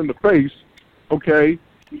manager in the face. Okay,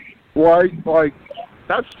 right? Like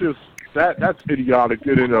that's idiotic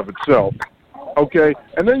in and of itself. Okay,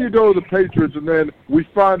 and then you go to the Patriots, and then we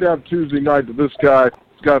find out Tuesday night that this guy's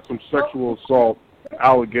got some sexual assault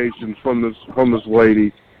allegations from this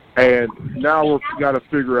lady. And now we've got to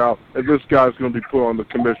figure out if this guy's going to be put on the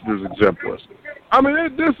commissioner's exempt list. I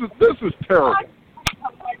mean, this is terrible.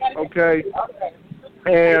 Okay?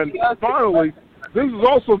 And finally, this is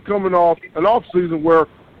also coming off an off-season where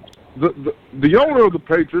the owner of the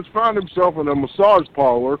Patriots found himself in a massage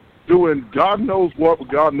parlor doing God knows what with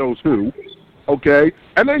God knows who. Okay?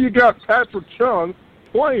 And then you got Patrick Chung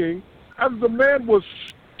playing as the man was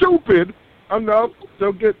stupid enough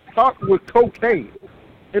to get caught with cocaine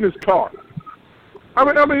in his car. I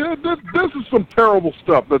mean, this is some terrible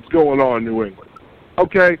stuff that's going on in New England.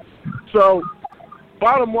 Okay, so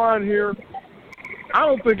bottom line here, I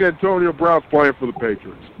don't think Antonio Brown's playing for the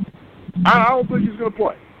Patriots. I don't think he's going to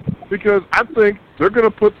play because I think they're going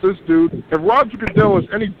to put this dude. If Roger Goodell has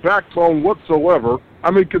any backbone whatsoever,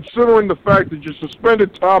 I mean, considering the fact that you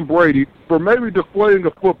suspended Tom Brady for maybe deflating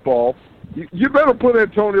a football, you better put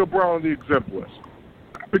Antonio Brown on the exempt list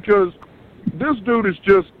because this dude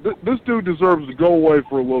deserves to go away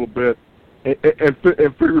for a little bit and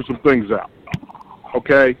figure some things out.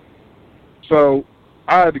 Okay? So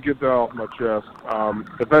I had to get that off my chest.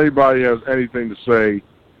 If anybody has anything to say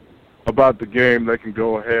about the game, they can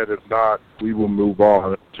go ahead. If not, we will move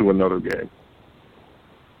on to another game.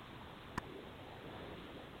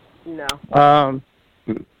 No. I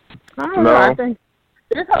don't know. I think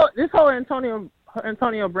this whole Antonio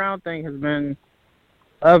Brown thing has been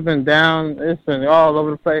up and down. It's been all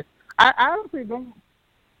over the place. I honestly don't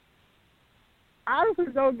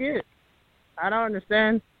get it. I don't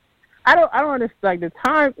understand. I don't understand. Like the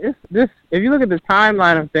time, if you look at the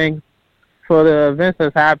timeline of things for the events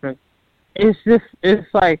that's happened, it's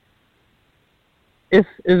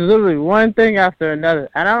literally one thing after another,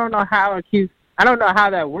 and I don't know how I don't know how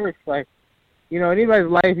that works. Like, anybody's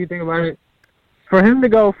life, you think about it, for him to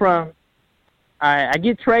go from, I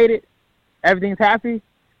get traded, everything's happy,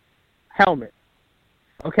 helmet.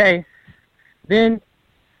 Okay. Then,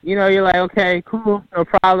 you're like, okay, cool, no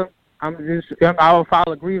problem. I will file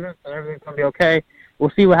a grievance and everything's going to be okay. We'll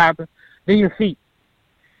see what happens. Then your feet.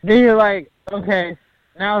 Then you're like, okay,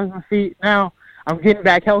 now it's my feet. Now I'm getting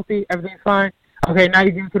back healthy. Everything's fine. Okay, now you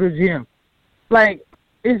get to the gym. Like,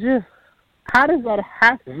 it's just, how does that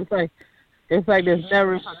happen? It's like there's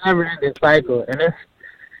never-ending cycle. And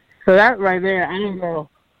so that right there, I don't know.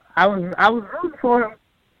 I was rooting for him.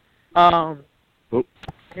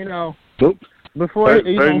 Before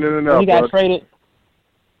he got traded.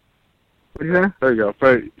 What you say? There you go.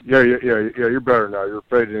 Yeah. You're better now. You're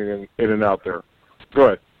fading in and out there. Go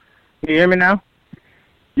ahead. Can you hear me now?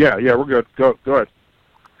 Yeah, we're good. Go ahead.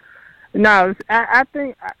 No, I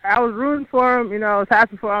think I was rooting for him. I was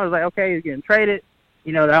happy for him. I was like, okay, he's getting traded.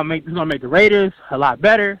 This is gonna make the Raiders a lot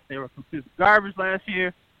better. They were complete garbage last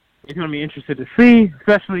year. It's gonna be interesting to see,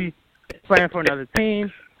 especially playing for another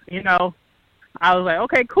team. I was like,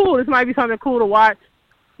 okay, cool. This might be something cool to watch.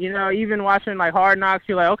 Even watching like Hard Knocks,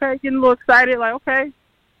 you're like, okay, getting a little excited. Like, okay,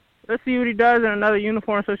 let's see what he does in another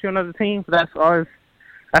uniform, especially another team. So that's always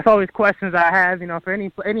That's always questions I have, for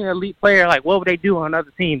any elite player, like what would they do on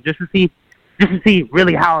other teams just to see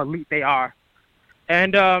really how elite they are.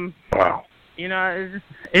 And wow.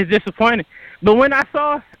 It's disappointing. But when I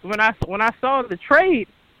saw the trade,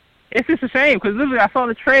 it's just a shame because literally I saw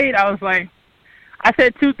the trade. I was like, I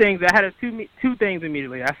said two things. I had two things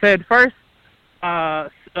immediately. I said first,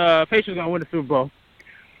 Patriots gonna win the Super Bowl.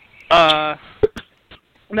 That's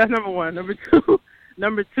number one.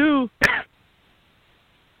 Number two.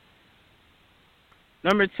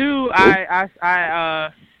 I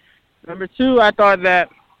thought that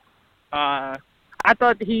I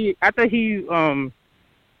thought he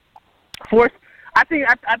forced. I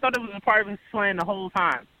thought it was a part of his plan the whole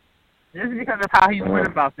time, just because of how he went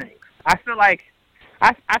about things. I feel like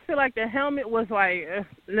the helmet was like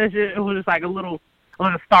it was just like a little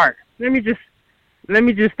start. Let me just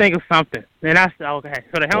think of something. And I said, okay,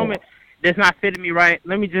 so the helmet that's not fitting me right.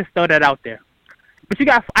 Let me just throw that out there. But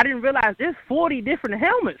I didn't realize there's 40 different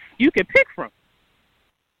helmets you can pick from.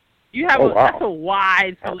 You have that's a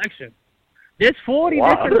wide selection. There's 40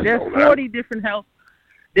 different. There's 40 different helmets.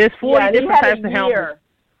 There's 40 different types of helmets.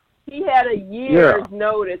 He had a year's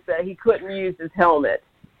notice that he couldn't use his helmet.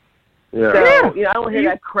 Yeah. So, I don't hear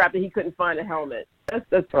that crap that he couldn't find a helmet. That's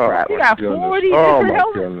crap. He got 40 different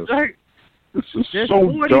helmets. Goodness. This is There's so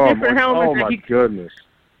 40 dumb. different helmets. Oh, my goodness.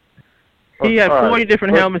 He had 40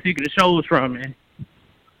 different helmets you could choose from, man.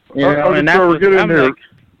 And that's what get in here.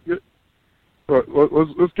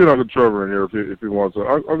 Let's get Uncle Trevor in here if he wants to.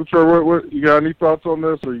 Uncle Trevor, what you got any thoughts on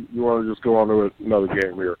this, or you want to just go on to another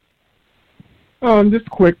game here? Just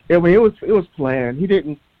quick. I mean, it was planned. He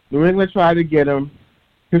didn't. New England tried to get him.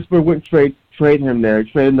 Pittsburgh wouldn't trade him there.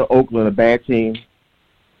 He traded him to Oakland, a bad team.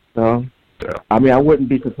 So, I mean, I wouldn't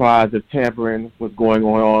be surprised if tampering was going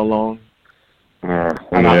on all along. I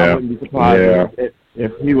wouldn't be surprised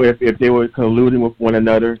if they were colluding with one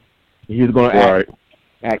another. He was going to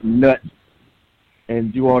act nuts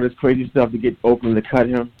and do all this crazy stuff to get Oakland to cut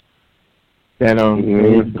him. Then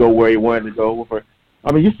he could go where he wanted to go.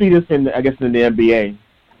 I mean, you see this in the NBA.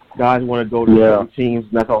 Guys want to go to certain teams,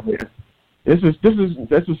 and that's all it is. This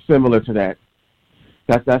is similar to that.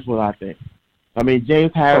 That's what I think. I mean,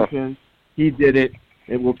 James Harrison, he did it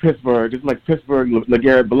with Pittsburgh. Just like Pittsburgh,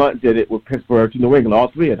 LeGarrette Blount did it with Pittsburgh to New England, all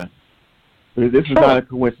three of them. This is not a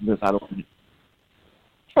coincidence, I don't think.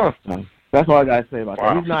 That's all I got to say about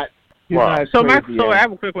that. He's not So I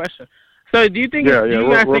have a quick question. So do you think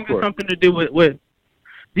it's something to do with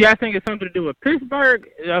do you think it's something to do with Pittsburgh,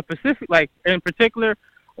 Pacific, like in particular,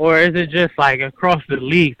 or is it just like across the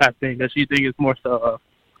league type thing that you think is more so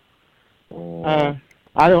I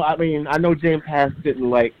know James Harrison didn't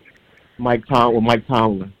like Mike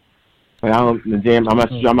Tomlin. But I'm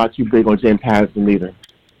not too big on James Harrison either.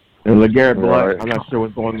 And LeGarrette Blount, I'm not sure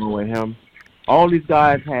what's going on with him. All these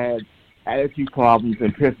guys had attitude problems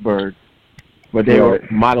in Pittsburgh, but they were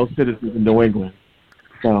model citizens in New England.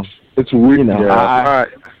 So it's weird. I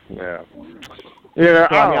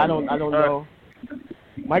don't know.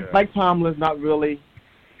 Mike Tomlin's not really,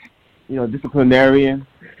 disciplinarian.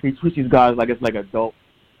 He treats these guys like it's like adults.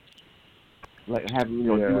 Like having,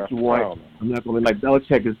 do what you want. I'm not going to like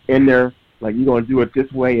Belichick is in there, like you're going to do it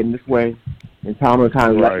this way and this way. And Tomlin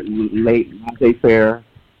kind of laissez-faire.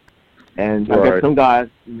 And I guess some guys,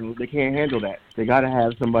 they can't handle that. They got to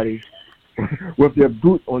have somebody with their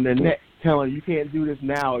boot on their neck telling you can't do this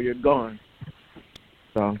now or you're gone.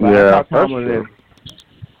 So that's how Tomlin is.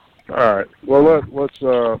 All right. Well, let's.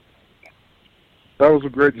 That was a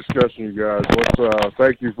great discussion, you guys. Let's.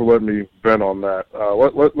 Thank you for letting me vent on that.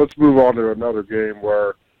 Let's move on to another game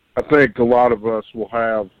where I think a lot of us will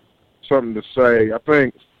have something to say. I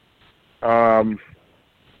think.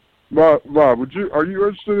 Bob, are you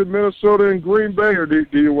interested in Minnesota and Green Bay, or do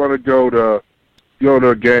you want to go to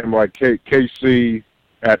a game like KC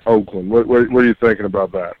at Oakland? What are you thinking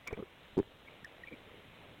about that?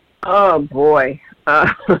 Oh boy.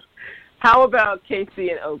 How about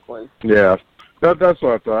KC and Oakland? Yeah, that's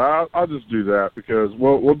what I thought. I'll just do that because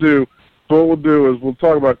what we'll do is we'll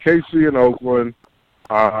talk about KC and Oakland,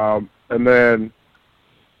 and then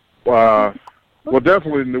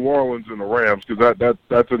definitely New Orleans and the Rams because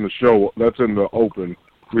that's in the show. That's in the open.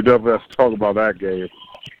 We definitely have to talk about that game,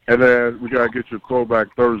 and then we gotta get your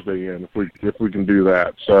Throwback Thursday in if we can do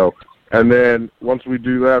that. So, and then once we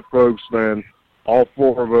do that, folks, then all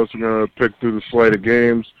four of us are going to pick through the slate of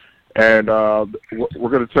games. And we're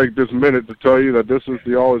going to take this minute to tell you that this is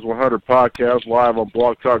the Always 100 podcast live on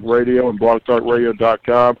Blog Talk Radio and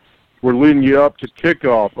blogtalkradio.com. We're leading you up to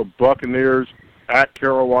kickoff of Buccaneers at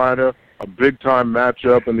Carolina, a big-time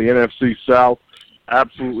matchup in the NFC South.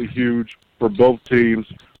 Absolutely huge for both teams.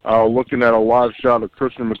 Looking at a live shot of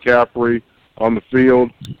Christian McCaffrey on the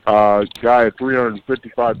field. Guy had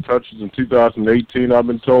 355 touches in 2018, I've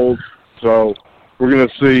been told. So we're going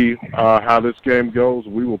to see how this game goes.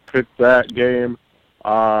 We will pick that game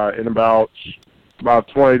in about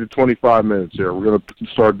 20 to 25 minutes here. We're going to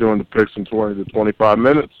start doing the picks in 20 to 25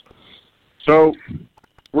 minutes. So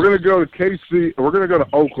we're going to go to KC. We're going to go to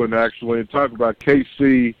Oakland, actually, and talk about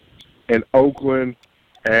KC and Oakland,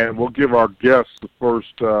 and we'll give our guests the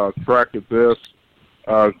first crack at this.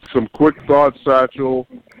 Some quick thoughts, Satchel,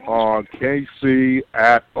 on KC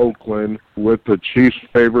at Oakland with the Chiefs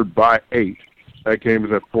favored by 8. That game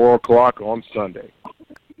is at 4 o'clock on Sunday.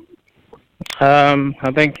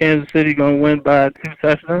 I think Kansas City going to win by 2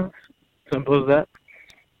 touchdowns. Simple as that.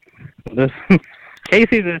 The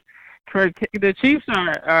Chiefs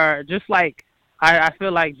are just like, I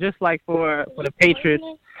feel like just like for the Patriots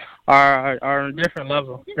are on a different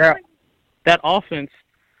level. That offense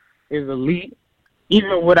is elite.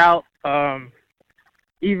 Even without Kareem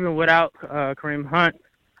Hunt,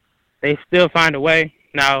 they still find a way.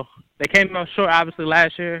 Now, they came up short, obviously,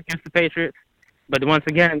 last year against the Patriots. But once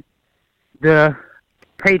again, the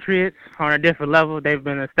Patriots are on a different level. They've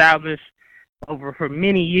been established for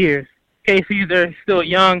many years. KC, they're still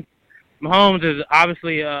young. Mahomes is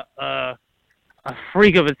obviously a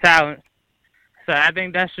freak of a talent. So I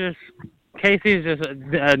think that's just KC is just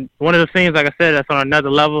one of those things, like I said, that's on another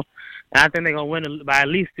level. And I think they're going to win by at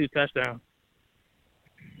least 2 touchdowns.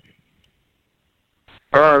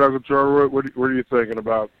 All right, Uncle Charlie, what are you thinking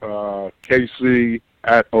about KC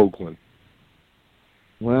at Oakland?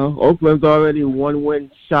 Well, Oakland's already 1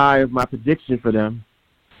 win shy of my prediction for them.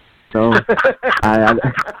 So, I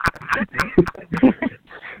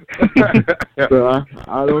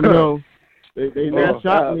don't know. They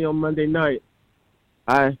shot me on Monday night.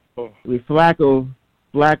 Flacco,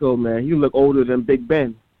 man, you look older than Big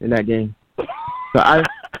Ben in that game. So I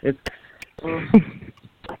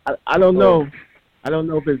don't know. I don't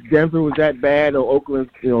know if it's Denver was that bad or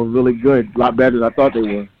Oakland's, really good, a lot better than I thought they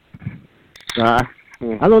were. I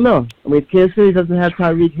don't know. I mean, Kansas City doesn't have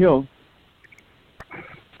Tyreek Hill.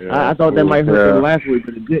 I thought that might hurt them last week,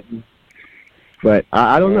 but it didn't. But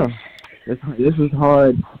I don't know. This is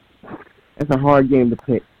hard. That's a hard game to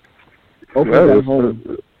pick. Oakland at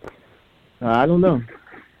home. I don't know.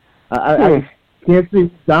 Kansas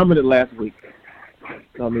City dominated last week.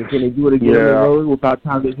 So, I mean, can they do it again on the road without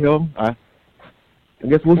Tyreek Hill? I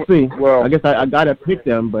guess we'll see. Well, I guess I got to pick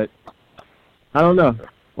them, but I don't know.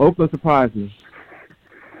 Oakland surprised me.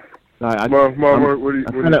 I'm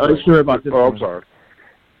kind of unsure about this. Oh, I'm sorry.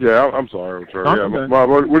 Yeah, I'm sorry. Yeah, Mom,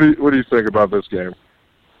 what do you think about this game?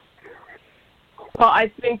 Well, I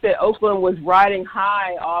think that Oakland was riding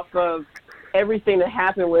high off of everything that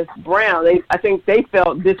happened with Brown. I think they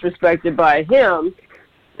felt disrespected by him,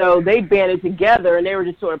 so they banded together, and they were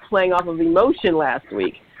just sort of playing off of emotion last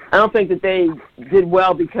week. I don't think that they did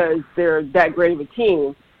well because they're that great of a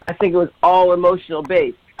team. I think it was all emotional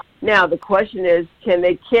based. Now, the question is, can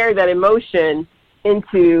they carry that emotion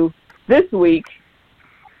into this week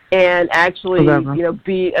and actually,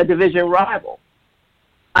 be a division rival?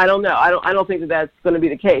 I don't know. I don't think that that's going to be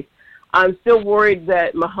the case. I'm still worried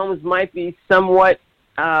that Mahomes might be somewhat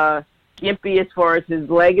gimpy as far as his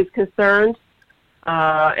leg is concerned.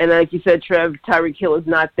 And like you said, Trev, Tyreek Hill is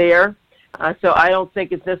not there. So I don't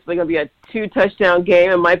think it's necessarily going to be a 2-touchdown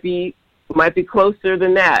game. It might be closer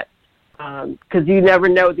than that because you never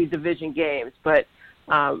know with these division games. But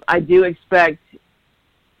I do expect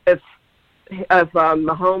if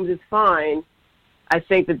Mahomes is fine, I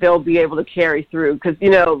think that they'll be able to carry through because,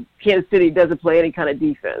 Kansas City doesn't play any kind of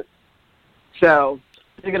defense. So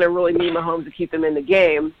they're going to really need Mahomes to keep them in the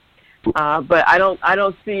game. But I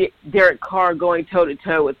don't see Derek Carr going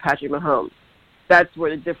toe-to-toe with Patrick Mahomes. That's where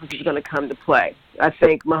the difference is going to come to play. I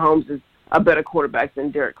think Mahomes is a better quarterback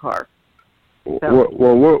than Derek Carr. So.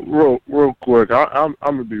 Well, real quick, I'm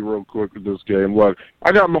going to be real quick with this game. Look,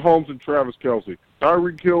 I got Mahomes and Travis Kelce.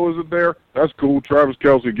 Tyreek Hill isn't there. That's cool. Travis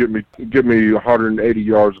Kelce get me 180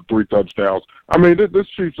 yards and 3 touchdowns. I mean, this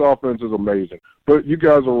Chiefs offense is amazing. But you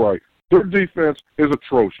guys are right. Their defense is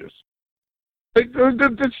atrocious.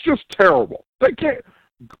 It's just terrible. They can't.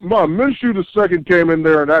 Minshew the second came in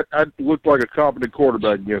there, and I looked like a competent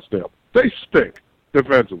quarterback against them. They stink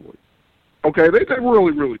defensively. Okay, they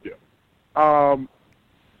really, really do.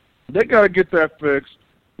 They got to get that fixed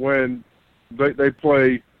when they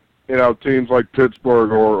play, teams like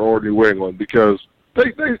Pittsburgh or New England because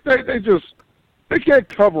they can't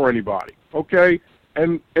cover anybody. Okay,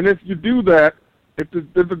 and if you do that, if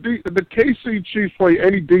the KC Chiefs play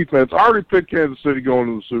any defense, I already picked Kansas City going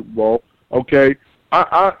to the Super Bowl. Okay.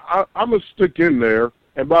 I'm going to stick in there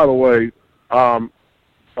And by the way,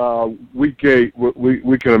 week 8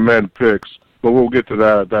 we can amend picks, but we'll get to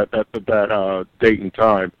that at that date and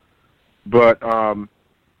time. But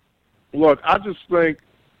look, I just think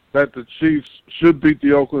that the Chiefs should beat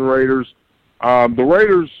the Oakland Raiders. The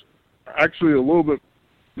Raiders actually a little bit.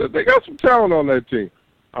 They got some talent on that team.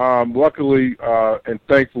 Luckily and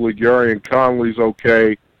thankfully, Gary and Conley's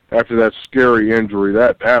okay after that scary injury.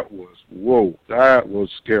 That was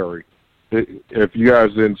scary. If you guys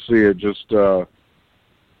didn't see it, just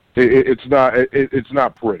it's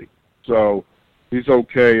not pretty. So he's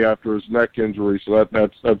okay after his neck injury. So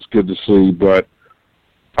that's good to see. But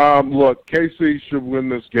look, KC should win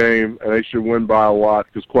this game, and they should win by a lot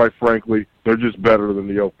because, quite frankly, they're just better than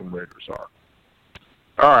the Oakland Raiders are.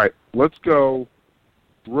 All right, let's go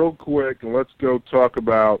real quick, and let's go talk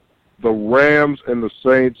about the Rams and the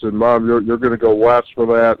Saints. And, Mom, you're going to go last for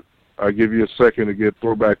that. I'll give you a second to get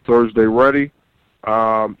Throwback Thursday ready.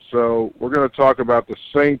 So we're going to talk about the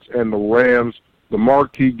Saints and the Rams, the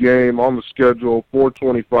marquee game on the schedule,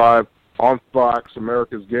 4:25 on Fox,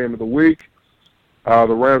 America's Game of the Week. The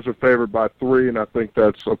Rams are favored by 3, and I think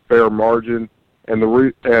that's a fair margin. And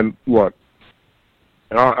look,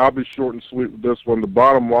 and I'll be short and sweet with this one. The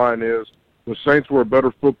bottom line is the Saints were a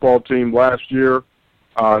better football team last year.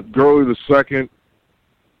 Gurley the second.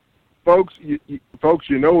 Folks, you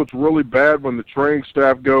know it's really bad when the training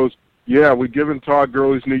staff goes, yeah, we've given Todd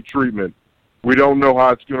Gurley's knee treatment. We don't know how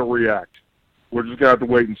it's going to react. We're just going to have to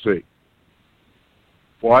wait and see.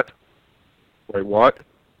 What? Wait, what?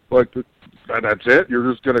 Like, that's it?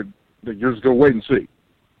 You're just going to wait and see.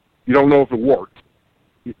 You don't know if it worked.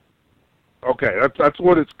 Okay, that's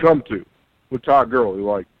what it's come to with Todd Gurley.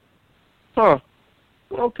 Like,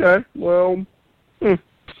 okay, well,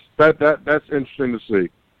 that's interesting to see.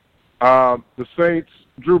 The Saints,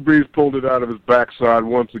 Drew Brees pulled it out of his backside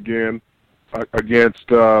once again against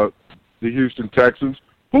the Houston Texans,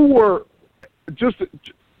 who were just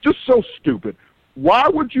so stupid. Why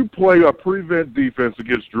would you play a prevent defense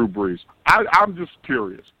against Drew Brees? I'm just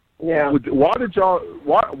curious. Yeah.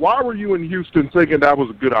 Why were you in Houston thinking that was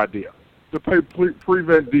a good idea to play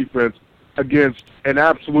prevent defense against an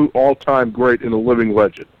absolute all-time great and a living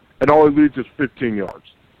legend, and all he leads is 15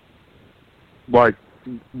 yards? Like,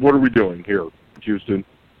 what are we doing here, Houston?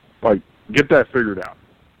 Like, get that figured out.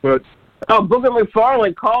 But Booker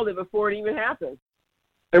McFarland called it before it even happened.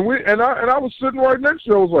 And I was sitting right next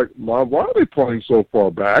to him. I was like, Mom, why are they playing so far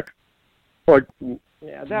back? Like,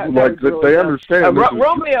 yeah, they understand.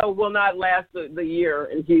 Romeo will not last the year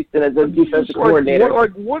in Houston as a defensive coordinator.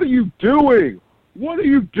 What are you doing? What are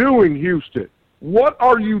you doing, Houston? What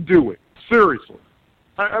are you doing? Seriously.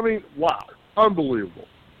 I mean, wow, unbelievable.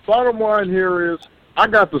 Bottom line here is, I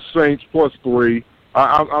got the Saints plus 3.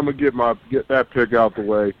 I'm gonna get that pick out the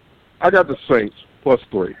way. I got the Saints plus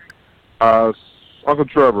 3. Uncle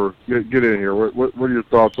Trevor, get in here. What are your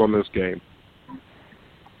thoughts on this game?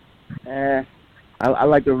 I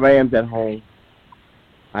like the Rams at home.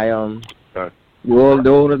 Okay. New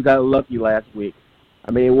Orleans got lucky last week.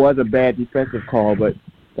 I mean, it was a bad defensive call, but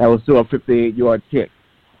that was still a 58-yard kick.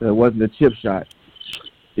 So it wasn't a chip shot.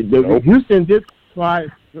 Nope. Houston did try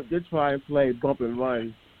and play bump and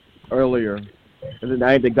run earlier. And then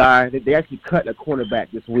I think the guy, they actually cut a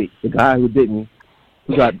cornerback this week. The guy who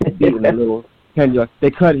got beaten a little 10 yards, they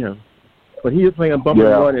cut him. But he was playing bump and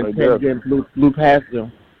run, and Ted James blew past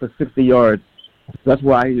him for 60 yards. So that's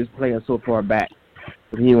why he was playing so far back.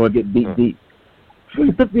 But he didn't want to get beat deep. With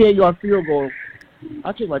a 58-yard field goal,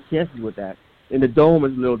 I'll take my chances with that. And the dome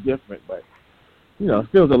is a little different, but,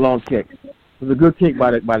 still was a long kick. It was a good kick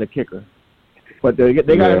by the kicker. But they got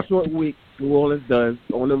a short week, New Orleans does,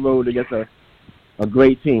 on the road against a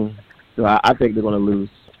great team. So I think they're going to lose,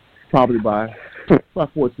 probably by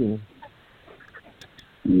 14.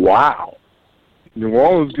 Wow. New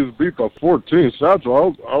Orleans gets beat by 14.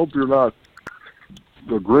 Satchel, I hope you're not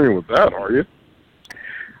agreeing with that, are you?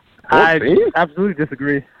 14? I absolutely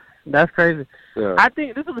disagree. That's crazy. Yeah. I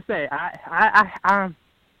think this is what I say.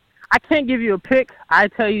 I can't give you a pick. I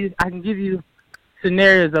can give you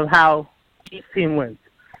scenarios of how each team wins.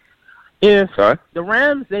 If the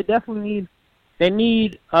Rams, the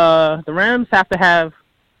Rams have to have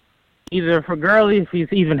either for Gurley, if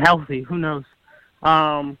he's even healthy, who knows,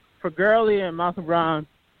 for Gurley and Malcolm Brown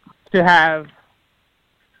to have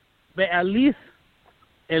at least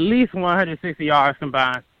 160 yards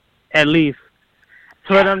combined, at least,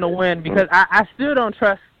 for them to win, because I still don't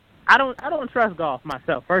trust. I don't trust Goff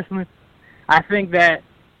myself personally. I think that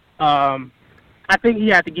he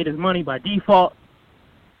had to get his money by default.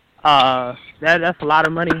 That's a lot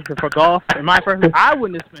of money for Goff. In my personal, I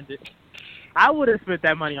wouldn't have spent it. I would have spent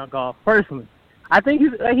that money on Goff personally. I think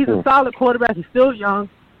he's a solid quarterback. He's still young.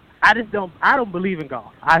 I don't believe in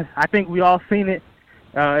Goff. I think we all seen it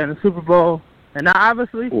in the Super Bowl. And now,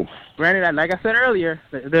 obviously, granted, like I said earlier,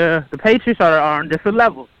 the Patriots are on different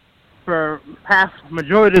levels for half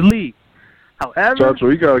majority of the league. However,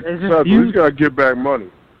 Satchel, he's got to get back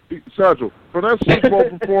money. Satchel, for that Super Bowl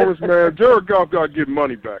performance, man, Jared Goff got to get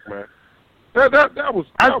money back, man. That was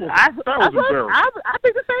embarrassing. I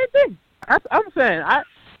think the same thing. I'm saying,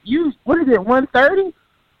 what is it, 130?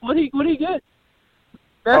 What he get?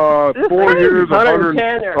 4 years,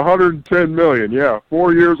 110 million. Yeah,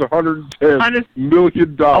 4 years, $110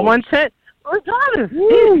 million. 110. Regardless,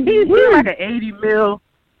 he's like an 80 mil,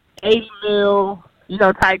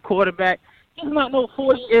 type quarterback. He's not no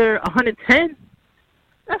 4-year, 110.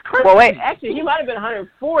 That's crazy. Well, wait, actually, he might have been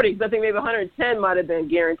 140 because I think maybe 110 might have been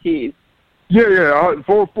guaranteed. Yeah.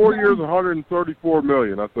 4 years, $134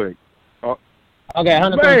 million, I think. Okay,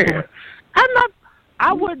 134.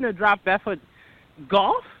 I wouldn't have dropped that for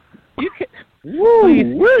Goff. You can.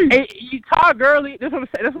 Todd Gurley. This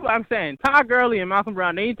is what I'm saying. Todd Gurley and Malcolm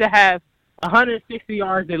Brown, they need to have 160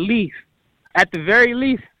 yards at least, at the very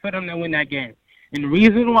least, for them to win that game. And the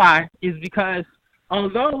reason why is because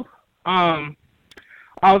although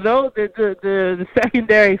the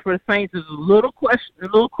secondary for the Saints is a little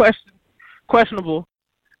questionable,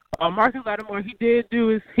 Marcus Lattimore, he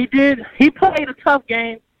played a tough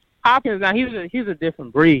game. Hopkins, now he's a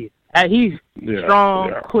different breed. He's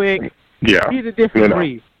strong, quick. Yeah, he's a different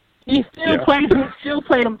breed. He still played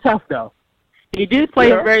him tough though. He did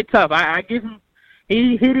play him very tough. I give him.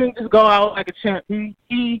 He didn't just go out like a champ. He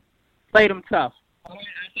played him tough.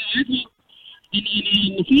 He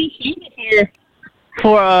here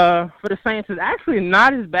for the Saints is actually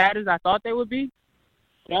not as bad as I thought they would be.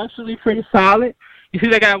 They're actually pretty solid. You see,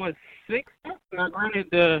 they got 6. Now, granted,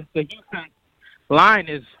 the Houston line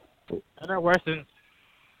is they're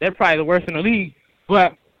probably the worst in the league,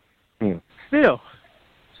 but still.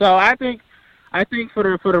 So I think for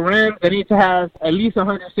the Rams, they need to have at least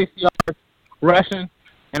 160 yards rushing,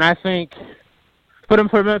 and I think for them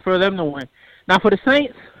to win. Now for the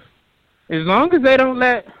Saints, as long as Drew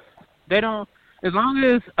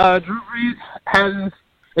Brees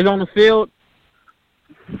is on the field,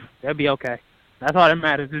 they'll be okay. That's all that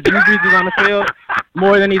matters. If Drew Brees is on the field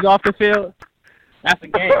more than he's off the field, that's a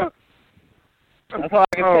game. That's all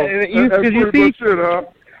I can say. That's pretty much it, huh?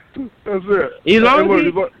 That's it. As long as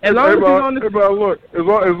he's on the field.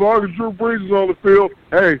 As long as Drew Brees is on the field,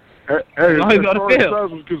 as far as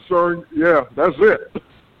Travis is concerned, yeah, that's it.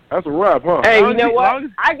 That's a wrap, huh? Hey, you know what?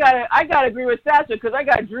 I gotta agree with Sasha because I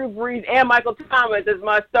got Drew Brees and Michael Thomas as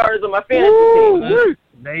my starters on my fantasy team.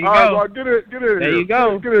 There you go. All right, get in here. There you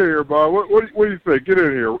go. Get in here, Bob. What do you think? Get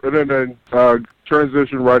in here, and then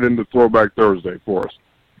transition right into Throwback Thursday for us.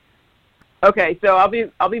 Okay, so I'll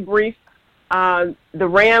be brief. The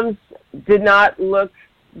Rams did not look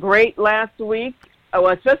great last week. Well,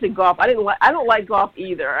 especially Goff. I don't like Goff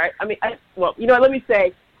either. Let me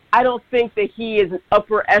say, I don't think that he is an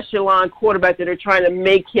upper echelon quarterback that they're trying to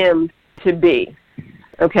make him to be.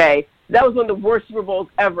 Okay, that was one of the worst Super Bowls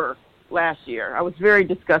ever last year. I was very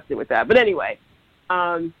disgusted with that. But anyway,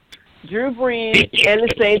 Drew Brees and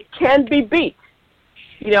the Saints can be beat.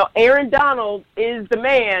 Aaron Donald is the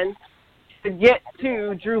man to get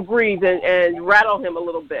to Drew Brees and rattle him a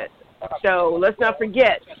little bit. So let's not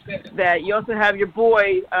forget that you also have your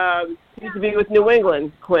boy who used to be with New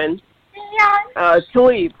England, Quinn.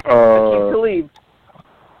 Talib. Talib.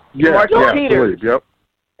 Marshall Peters. Talib, yep.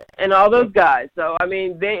 And all those guys. So,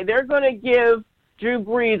 they're going to give Drew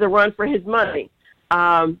Brees a run for his money.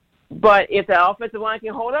 But if the offensive line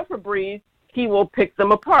can hold up for Brees, he will pick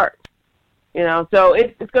them apart. So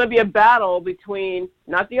it's going to be a battle between,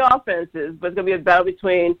 not the offenses, but it's going to be a battle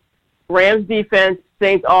between Rams defense,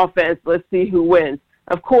 Saints offense. Let's see who wins.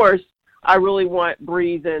 Of course, I really want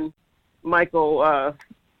Brees and Michael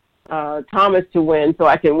Thomas to win so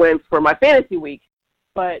I can win for my fantasy week.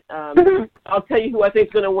 But I'll tell you who I think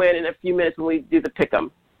is going to win in a few minutes when we do the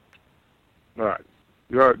pick-em. All right.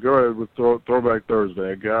 Go ahead with Throwback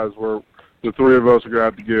Thursday. Guys, the three of us are going to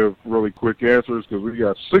have to give really quick answers because we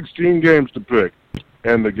got 16 games to pick,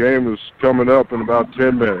 and the game is coming up in about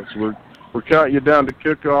 10 minutes. We're counting you down to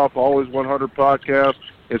kickoff, Always 100 podcast.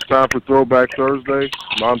 It's time for Throwback Thursday.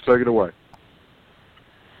 Mom, take it away.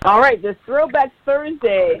 All right, the Throwback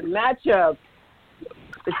Thursday matchup,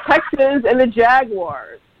 the Texans and the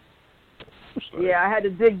Jaguars. Yeah, I had to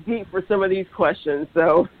dig deep for some of these questions.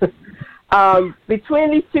 So between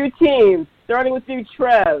these two teams, starting with you,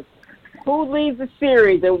 Trev, who leads the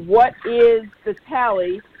series and what is the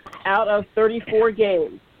tally out of 34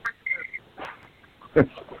 games?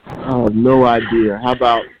 I have no idea. How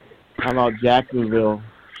about Jacksonville?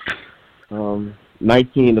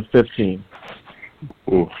 19-15.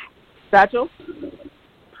 Oof. Satchel?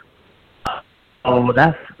 I'm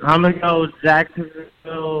gonna go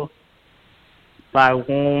Jacksonville by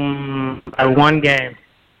one game.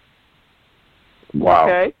 Wow.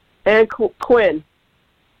 Okay. And Quinn?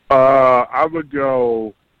 I would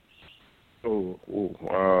go. I'm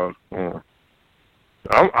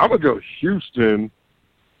gonna go Houston.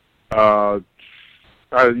 You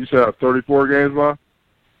said 34 games, Ma?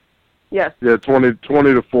 Yes. Yeah,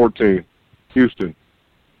 20-14. Houston.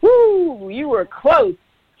 Woo! You were close.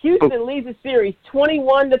 Houston leads the series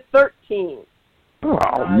 21-13.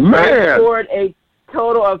 Oh They man! scored a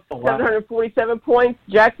total of 747 points.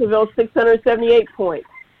 Jacksonville 678 points.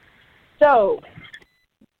 So,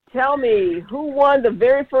 tell me who won the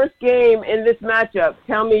very first game in this matchup.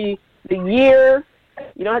 Tell me the year.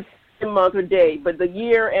 You don't have to say month or date, but the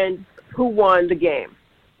year and who won the game.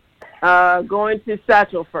 Going to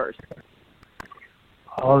Satchel first.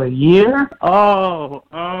 Oh, the year?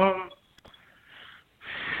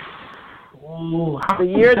 The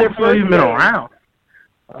year they're first even been around.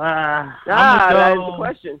 That is the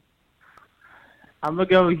question. I'm gonna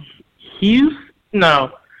go Houston.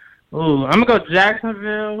 No. I'm gonna go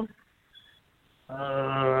Jacksonville.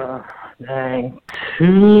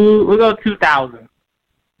 We'll go 2000.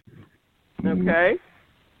 Okay.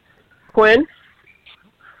 Quinn?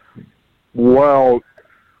 Well,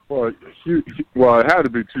 it had to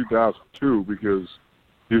be 2002 because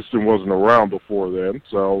Houston wasn't around before then,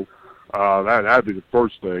 so that had to be the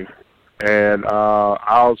first thing. And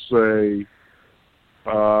I'll say,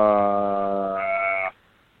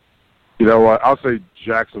 you know what? I'll say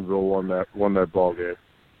Jacksonville won that ball game.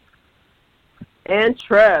 And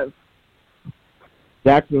Trev?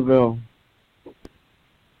 Jacksonville.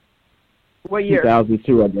 What year?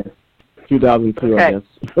 2002, I guess. 2002, okay. I guess.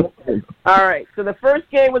 All right. So the first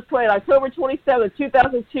game was played October 27,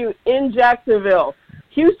 2002 in Jacksonville.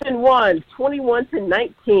 Houston won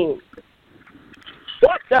 21-19.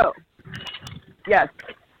 So, yes.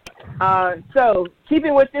 So,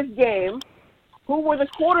 keeping with this game, who were the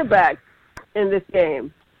quarterbacks in this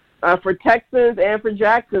game for Texans and for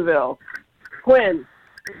Jacksonville? Quinn?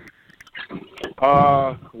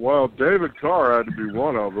 Well, David Carr had to be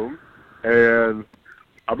one of them, and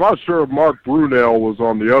I'm not sure if Mark Brunell was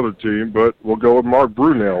on the other team, but we'll go with Mark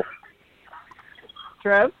Brunell.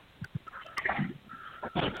 Trev?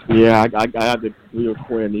 Yeah, I have to agree with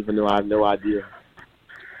Quinn, even though I have no idea.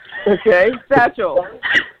 Okay. Satchel?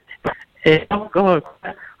 Hey, I'm going.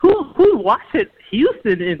 Who watched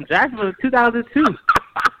Houston in Jacksonville 2002?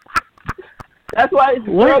 That's why it's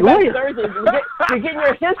Throwback Thursday. You're getting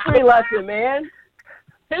your history lesson, man.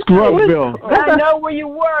 Scrubville. I know where you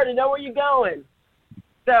were to know where you're going.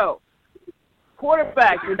 So,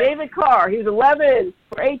 quarterback for David Carr. He was 11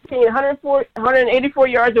 for 18, 184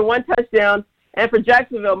 yards and one touchdown. And for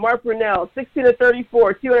Jacksonville, Mark Brunell,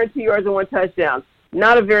 16-34, 202 yards and one touchdown.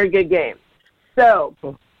 Not a very good game. So,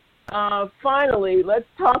 finally, let's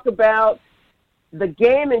talk about the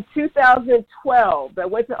game in 2012 that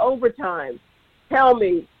went to overtime. Tell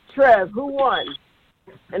me, Trev, who won?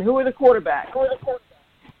 And who were the quarterbacks?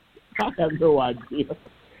 I have no idea.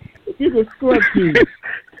 He's a scrub team.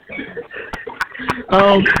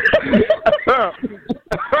 The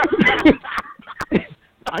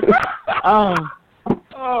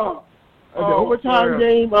overtime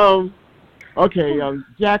game.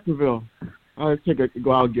 Jacksonville. I'll take a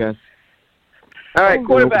wild guess. All right,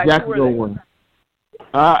 quarterback. Jacksonville won.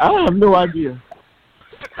 I have no idea.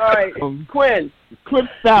 All right, Quinn. Cliff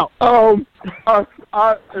Stout. If I'm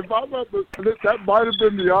not, that might have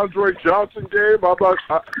been the Andre Johnson game.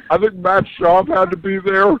 I think Matt Schaub had to be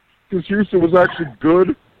there because Houston was actually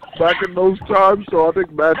good back in those times. So I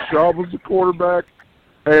think Matt Schaub was the quarterback,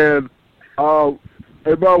 and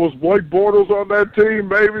if I was Blake Bortles on that team,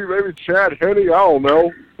 maybe Chad Henne. I don't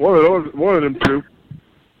know. One of them two.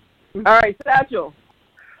 All right, Satchel.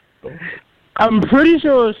 I'm pretty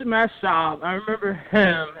sure it was Matt Schaub. I remember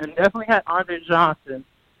him, and definitely had Andre Johnson.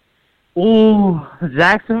 Ooh,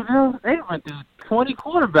 Jacksonville? They went through 20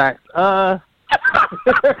 quarterbacks.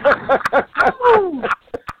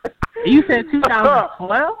 You said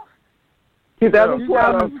 2012?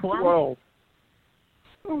 2012.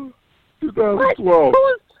 2012.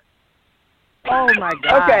 Oh my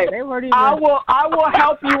God! Okay, they weren't even... I will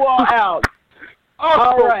help you all out.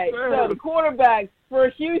 All right, man. so the quarterback for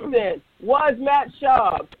Houston was Matt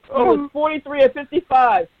Schaub. He was 43 of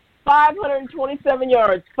 55, 527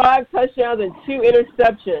 yards, 5 touchdowns, and 2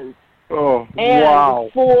 interceptions. Oh, and wow.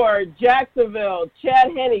 for Jacksonville,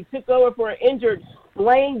 Chad Henne took over for an injured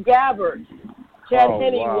Blaine Gabbert. Chad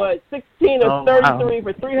Henne was 16 of 33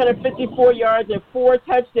 for 354 yards and 4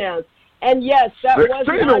 touchdowns. And, yes, that was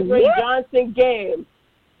the Andre Johnson game.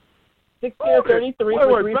 16 of 33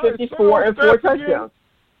 for 354 and 4 touchdowns.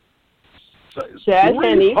 Chad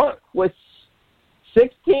Henne was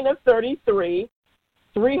 16 of 33,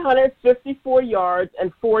 354 yards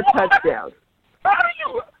and 4 touchdowns. How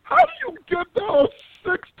do you get those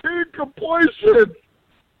 16 completions?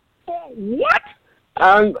 What?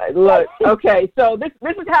 Look, okay, so this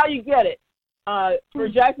is how you get it. For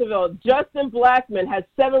Jacksonville, Justin Blackman has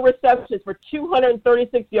 7 receptions for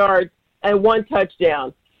 236 yards and 1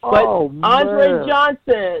 touchdown. But Andre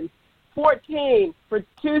Johnson, 14 for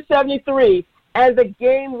 273 and the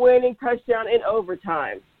game-winning touchdown in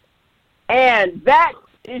overtime. And that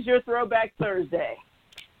is your Throwback Thursday.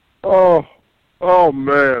 Oh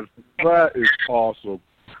man, that is awesome.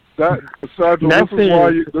 This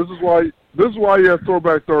is why you have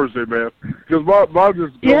Throwback Thursday, man. Because Bob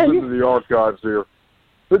just goes into the archives here.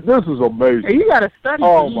 This is amazing. You got to study.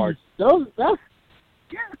 Oh my! That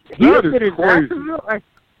is crazy. Like,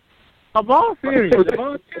 of all series, of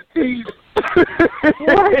all 2 teams.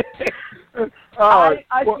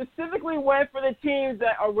 I specifically went for the teams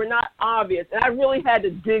that were not obvious, and I really had to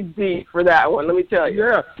dig deep for that one. Let me tell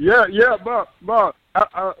you. Yeah. But by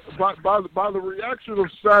the reaction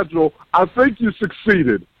of Satchel, I think you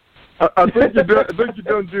succeeded. I think you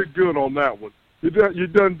done did good on that one. You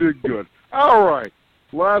done did good. All right.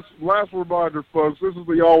 Last reminder, folks. This is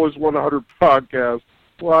the Always 100 podcast.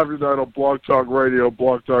 Live tonight on Blog Talk Radio,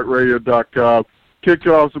 blogtalkradio.com.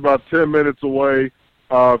 Kickoff's about 10 minutes away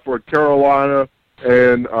for Carolina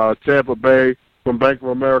and Tampa Bay from Bank of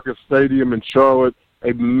America Stadium in Charlotte.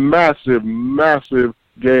 A massive, massive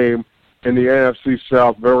game in the NFC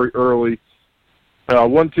South very early.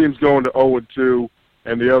 One team's going to 0-2,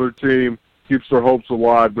 and the other team keeps their hopes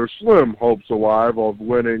alive, their slim hopes alive, of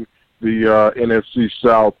winning the NFC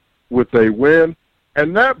South with a win.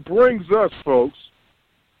 And that brings us, folks,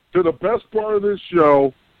 to the best part of this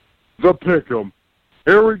show, the Pick'em.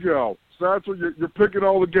 Here we go. Satchel, you're picking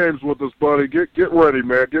all the games with us, buddy. Get ready,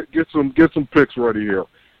 man. Get some picks ready here.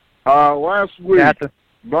 Last week,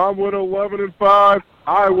 Mom went 11-5.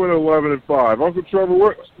 I went 11-5. Uncle Trevor,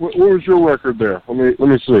 what was your record there? Let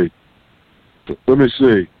me see.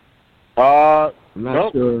 I'm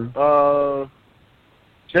not sure.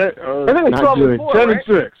 10 and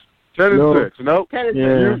 6. 10 and 6. Nope. 10 and 6.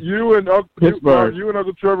 Yeah. You and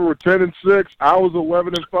Uncle Trevor were 10 and 6. I was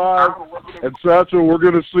 11-5. And Satchel, we're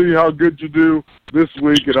going to see how good you do this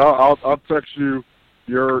week, and I'll text you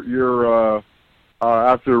your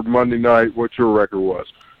after Monday night what your record was.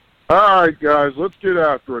 All right, guys, let's get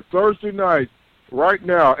after it. Thursday night, right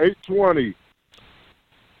now, 8:20.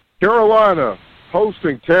 Carolina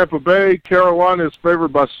hosting Tampa Bay. Carolina is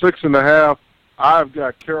favored by 6.5. I've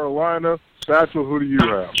got Carolina. Satchel, who do you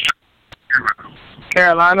have?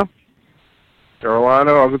 Carolina.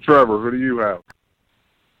 Uncle Trevor, who do you have?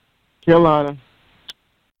 Carolina.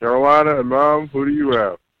 And Mom, who do you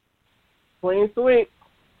have? Clean sweep.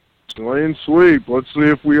 Clean sweep. Let's see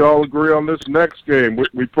if we all agree on this next game.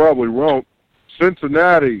 We probably won't.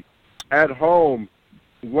 Cincinnati at home,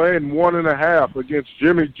 laying 1.5 against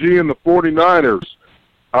Jimmy G and the 49ers.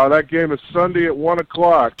 That game is Sunday at 1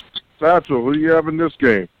 o'clock. Satchel, who do you have in this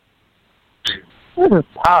game? This is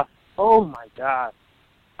tough. Oh, my God.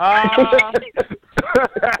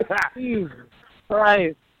 Jesus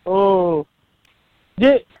Christ. Oh.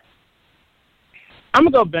 I'm going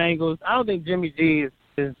to go Bengals. I don't think Jimmy G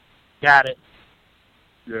is got it.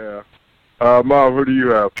 Yeah. Mom, who do you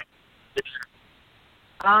have?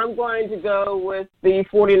 I'm going to go with the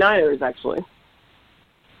 49ers, actually.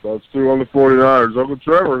 That's 2 on the 49ers. Uncle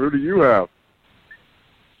Trevor, who do you have?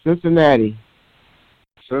 Cincinnati.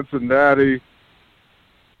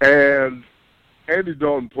 And Andy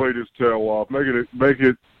Dalton played his tail off. Make it.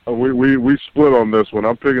 We split on this one.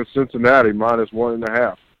 I'm picking Cincinnati minus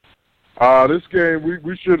 1.5. This game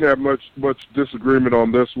we shouldn't have much disagreement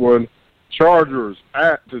on this one. Chargers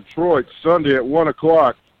at Detroit Sunday at 1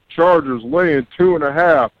 o'clock. Chargers laying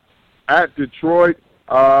 2.5 at Detroit.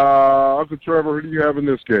 Uncle Trevor, who do you have in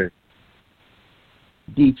this game?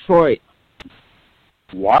 Detroit.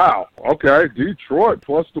 Wow. Okay, Detroit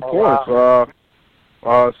plus the points. Wow.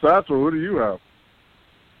 Satchel, who do you have?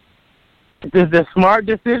 Is the smart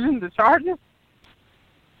decision the Chargers?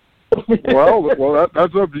 well,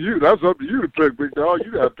 that's up to you. That's up to you to pick, big dog.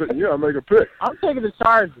 You got to make a pick. I'm taking the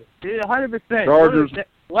Chargers. 100%. Chargers.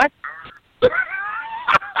 What?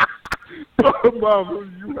 Mom, who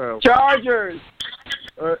do you have? Chargers.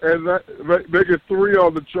 And that make it 3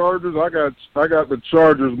 on the Chargers. I got the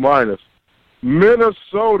Chargers minus.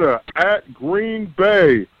 Minnesota at Green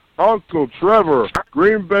Bay. Uncle Trevor,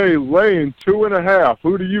 Green Bay laying 2.5.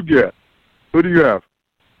 Who do you get? Who do you have?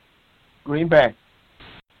 Green Bay.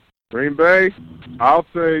 Green Bay? I'll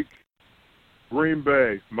take Green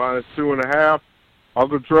Bay minus 2.5.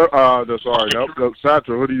 Uncle Trevor, nope.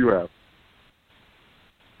 Satchel, who do you have?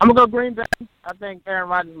 I'm gonna go Green Bay. I think Aaron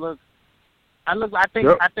Rodgers looks. I think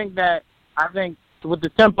with the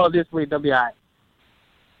tempo this week, they'll be all right.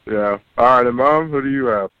 Yeah. All right, and Mom, who do you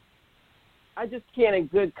have? I just can't in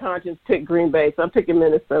good conscience pick Green Bay, so I'm picking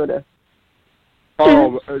Minnesota.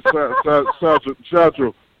 Oh,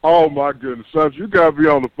 Satchel. Oh my goodness, Satchel, you gotta be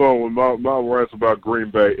on the phone with my rants about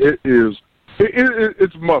Green Bay.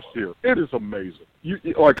 It's must hear. It is amazing. You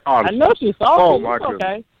like honestly. I know she's salty. Oh my it's goodness.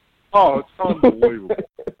 Okay. Oh, it's unbelievable.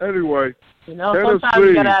 Anyway, sometimes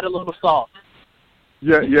you gotta add a little salt.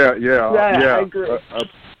 Yeah. I agree.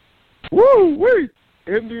 Woo-wee!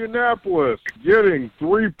 Indianapolis getting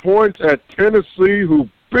 3 points at Tennessee, who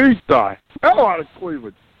beat the hell out of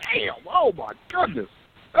Cleveland. Damn! Oh my goodness,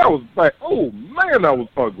 that was bad. Oh man, that was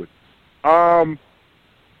ugly. I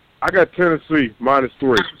got Tennessee minus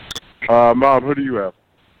 3. Mom, who do you have?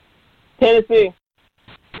 Tennessee.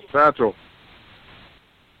 Satchel.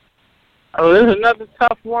 Oh, this is another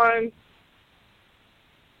tough one.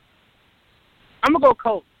 I'm gonna go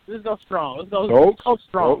Colts. Let's go strong. Let's go Colts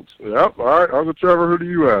strong. Colts. Yep. All right, Uncle Trevor, who do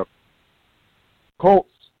you have?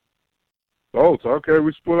 Colts. Colts. Okay,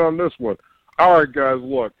 we split on this one. All right, guys,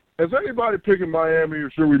 look. Is anybody picking Miami, or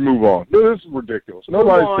should we move on? This is ridiculous.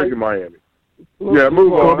 Nobody's picking Miami.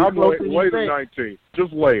 Move on. I'm lay the 19.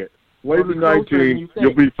 Just lay it. Lay the 19.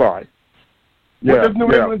 You'll be fine. What does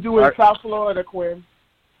New England do in South Florida, Quinn?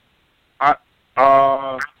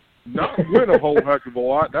 Not win a whole heck of a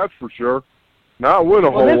lot, that's for sure. Not win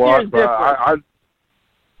a whole lot, but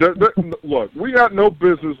look, we got no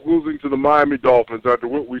business losing to the Miami Dolphins after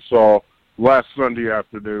what we saw last Sunday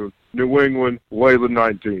afternoon. New England lay the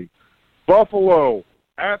 19. Buffalo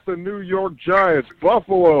at the New York Giants.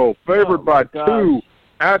 Buffalo favored by 2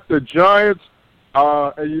 at the Giants.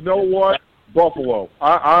 And you know what? Buffalo.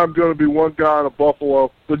 I'm going to be one guy on a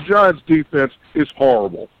Buffalo. The Giants' defense is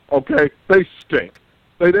horrible. Okay, they stink.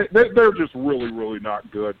 They're just really, really not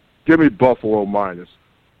good. Give me Buffalo minus.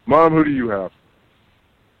 Mom, who do you have?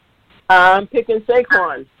 I'm picking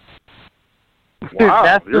Saquon.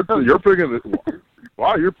 Wow, you're picking the.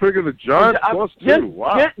 Wow, you're picking the Giants plus 2.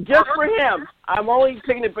 Wow. Just for him. I'm only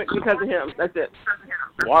picking it because of him. That's it.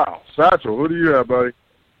 Wow, Satchel, who do you have, buddy?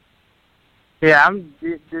 Yeah, I'm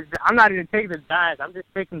not even taking the Giants. I'm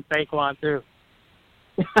just picking Saquon too.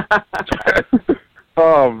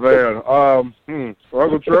 Oh man,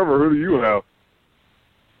 Uncle Trevor, who do you have?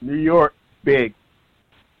 New York, big.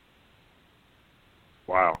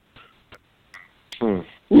 Wow.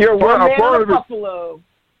 You're one man on Buffalo.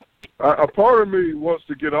 A part of me wants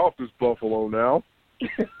to get off this Buffalo now.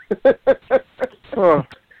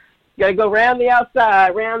 Gotta go round the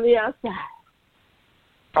outside.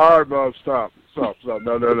 All right, Bob, stop. No,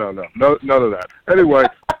 none of that. Anyway,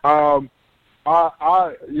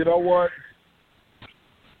 you know what?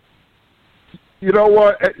 And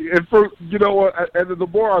the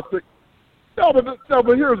more I think,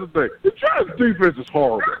 but here's the thing: the Giants' defense is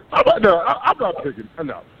horrible. I'm not picking.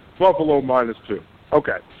 No, Buffalo minus 2.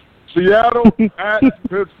 Okay, Seattle at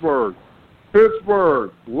Pittsburgh.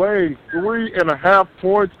 Pittsburgh laying 3.5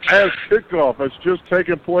 points as kickoff has just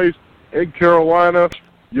taken place in Carolina.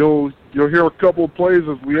 You'll hear a couple of plays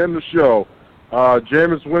as we end the show.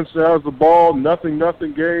 Jameis Winston has the ball. Nothing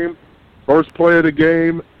game. First play of the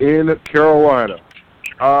game in Carolina.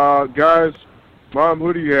 Guys, Mom,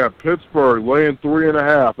 who do you have? Pittsburgh laying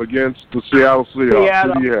 3.5 against the Seattle Seahawks.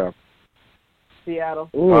 Seattle. Who do you have? Seattle.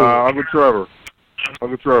 Uncle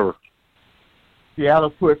Trevor. Seattle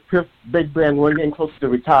put Big Ben one game close to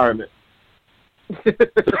retirement.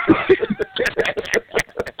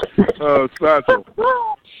 Satchel.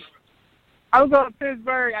 I'm going to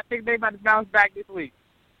Pittsburgh. I think they about to bounce back this week.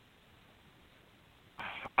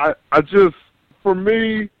 I just, for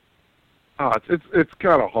me, it's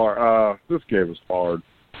kind of hard. This game is hard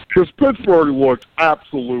because Pittsburgh looked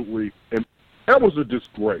absolutely, and that was a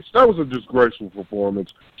disgrace. That was a disgraceful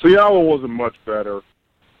performance. Seattle wasn't much better.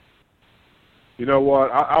 You know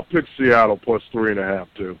what? I'll pick Seattle plus 3.5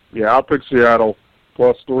 too. Yeah, I'll pick Seattle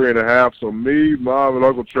plus 3.5. So me, Mom, and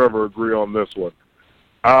Uncle Trevor agree on this one.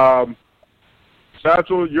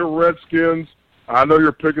 Satchel, your Redskins. I know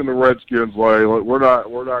you're picking the Redskins, Lay. We're not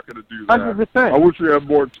going to do that. 100%. I wish we had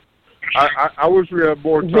more. I wish we had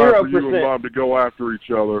more time for you and Mom to go after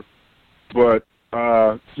each other. But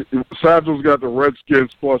Satchel's got the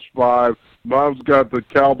Redskins +5. Mom's got the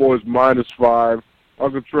Cowboys -5.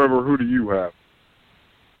 Uncle Trevor, who do you have?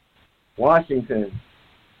 Washington.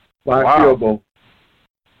 By Wow. field goal.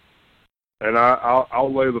 And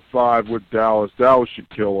I'll lay the 5 with Dallas. Dallas should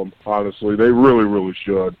kill them, honestly. They really, really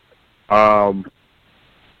should.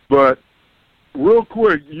 But real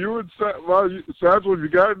quick, you and Satchel, if you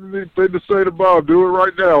got anything to say to Bob, do it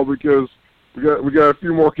right now because we got a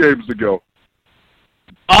few more games to go.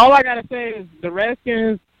 All I gotta say is the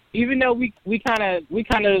Redskins, even though we kind of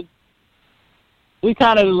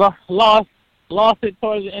lost it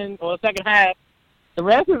towards the end or the second half, the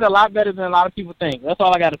Redskins are a lot better than a lot of people think. That's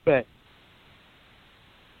all I gotta say.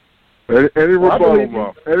 Any rebuttal,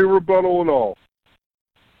 Mom? Any rebuttal at all?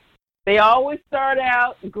 They always start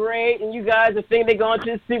out great, and you guys are thinking they're going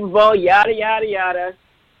to the Super Bowl, yada, yada, yada.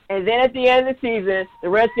 And then at the end of the season, the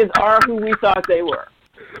Redskins are who we thought they were.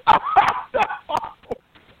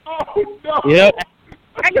 Oh, no. Yep.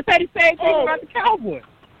 I can say the same thing about the Cowboys.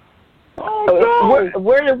 Oh, no.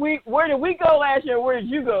 Where did we go last year, and where did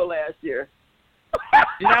you go last year? Were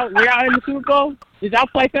y'all in the Super Bowl? Did y'all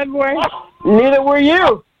play February? Neither were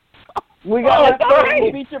you. We got okay.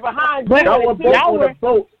 a feature behind But you. Y'all were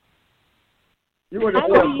boat. You were How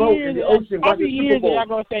the boat in the ocean. How many years are y'all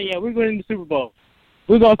going to say, yeah, we're going to the Super Bowl?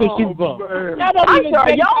 We're going to the Super Bowl. Man. Y'all don't I'm even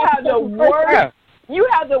sorry, say y'all have the worst. half. You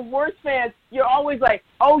have the worst fans. You're always like,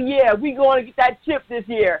 oh, yeah, we going to get that chip this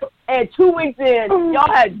year. And 2 weeks in, y'all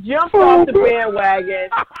had jumped off the bandwagon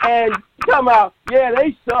and come out, yeah,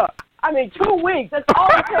 they suck. I mean, 2 weeks. That's all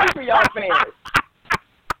it takes for y'all fans.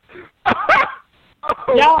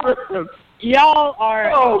 Y'all are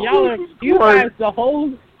you guys the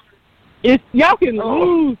whole. Y'all can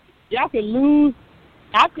lose. Y'all can lose.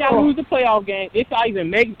 After y'all lose the playoff game, if y'all even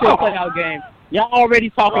make it to the playoff game, y'all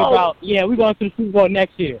already talking about, yeah, we're going to the Super Bowl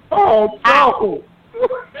next year. Oh, no.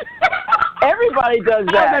 Everybody does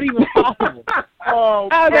that. How is that even possible? Oh,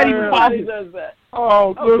 How is that even Everybody possible? does that.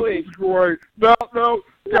 Oh, this please. is great. No.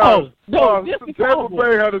 This is Tampa horrible.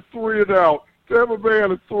 Bay had a 3-and-out. Tampa Bay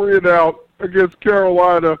had a 3-and-out against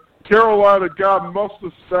Carolina. Carolina got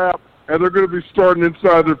mustard snap, and they're going to be starting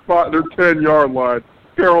inside their 10-yard line.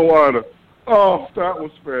 Carolina. Oh, that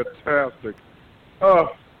was fantastic. All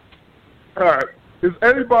right. Is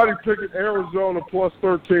anybody picking Arizona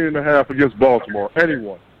 +13.5 against Baltimore?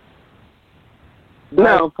 Anyone?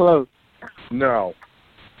 No, close. No.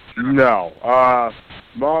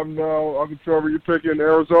 Mom, no. Uncle Trevor, you picking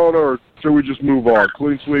Arizona, or should we just move on?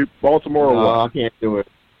 Clean sweep, Baltimore, or No, what? I can't do it.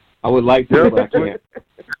 I would like to, but I can't.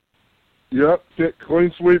 Yep,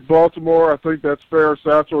 clean sweep, Baltimore. I think that's fair.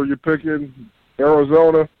 Satchel, are you picking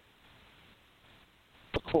Arizona?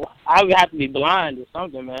 I would have to be blind or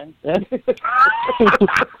something, man.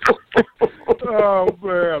 Oh,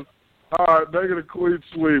 man. All right, making a clean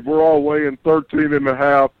sweep. We're all laying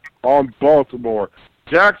 13.5 on Baltimore.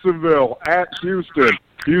 Jacksonville at Houston.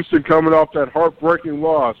 Houston coming off that heartbreaking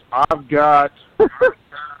loss. I've got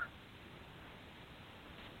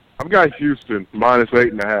Houston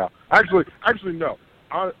 -8.5. Actually, no.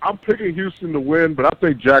 I'm picking Houston to win, but I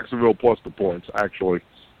think Jacksonville plus the points, actually.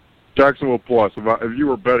 Jacksonville plus. If you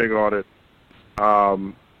were betting on it,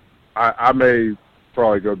 I may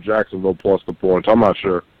probably go Jacksonville plus the points. I'm not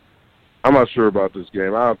sure. I'm not sure about this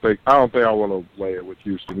game. I don't think I want to lay it with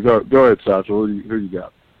Houston. Go ahead, Satchel. Who you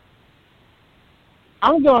got?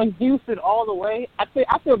 I'm going Houston all the way. I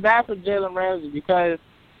feel bad for Jalen Ramsey because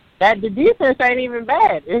the defense ain't even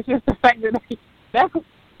bad. It's just the fact that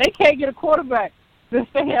they can't get a quarterback to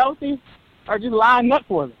stay healthy or just line up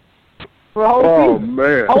for them for a whole season.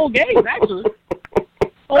 Man. Whole game, actually.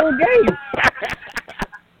 Whole game.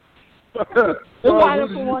 They line up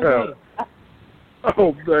for one game.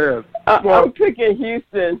 Oh, man. I'm picking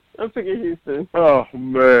Houston. Oh,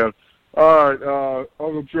 man. All right,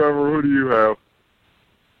 Uncle Trevor, who do you have?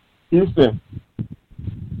 Houston.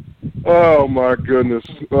 Oh, my goodness.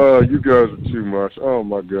 You guys are too much. Oh,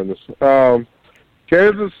 my goodness.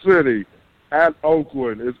 Kansas City at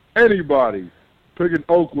Oakland. Is anybody picking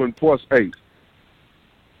Oakland +8?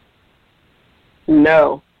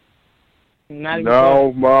 No. Not even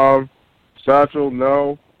No, Mom. Satchel,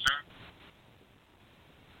 no.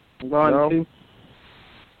 going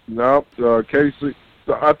Nope. KC.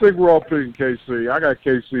 I think we're all picking KC. I got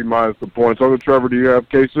KC minus the points. Uncle Trevor, do you have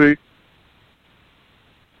KC?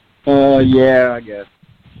 Yeah, I guess.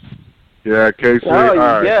 Yeah, KC. Oh, all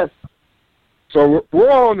right. yes. So we're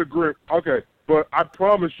all in agreement. Okay, but I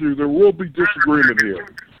promise you there will be disagreement here.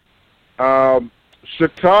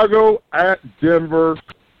 Chicago at Denver,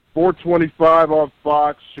 425 on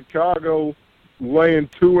Fox. Chicago laying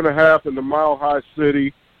 2.5 in the Mile High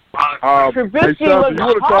City. Trubisky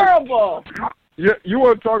looks horrible. You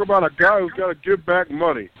want to talk about a guy who's got to give back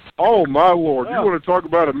money. Oh, my Lord. You want to talk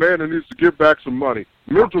about a man who needs to give back some money.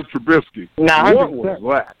 Mitchell Trubisky. What was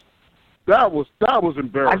that? That was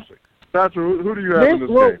embarrassing. Who do you have in this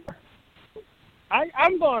game?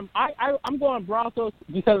 I'm going Broncos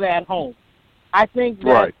because they're at home. I think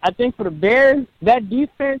for the Bears, that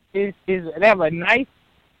defense is they have a nice,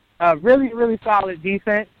 really, really solid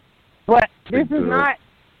defense. But this is not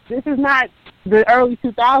the early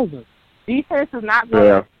 2000s. Defense is not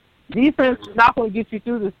going to get you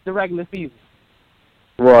through the regular season.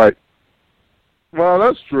 Right. Well,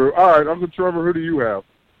 that's true. All right, Uncle Trevor, who do you have?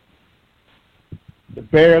 The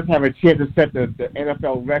Bears have a chance to set the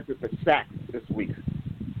NFL record for sacks this week.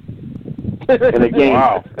 In a game.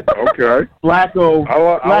 Wow. Okay. Flacco. I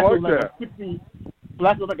like that.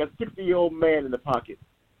 Flacco's like a 60-year-old man in the pocket.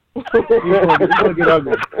 He's going to get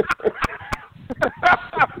ugly.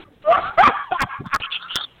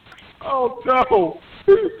 Oh, no. Oh,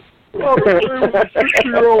 he was a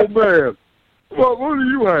 60-year-old man. Well, what do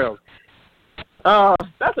you have?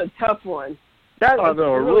 That's a tough one. I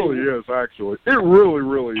know, it really is, actually. It really,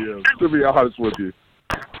 really is, to be honest with you.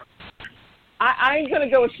 I'm going to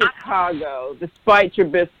go with Chicago, despite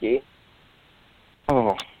Trubisky.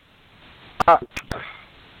 Oh.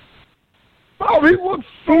 He looked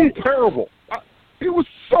so terrible. He was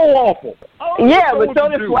so awful. Yeah, but so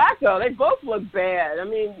did Flacco. They both look bad. I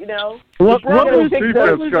mean, you know. Do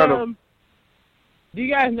you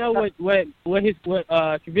guys know what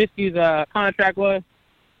Trubisky's contract was?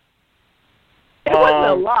 It wasn't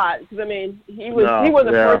a lot because I mean he was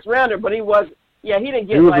a first rounder, but he was he didn't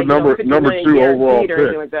get like number 2 overall pick or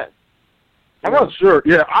anything like that. I'm not sure.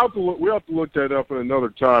 Yeah, we have to look that up at another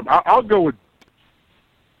time. I'll go with.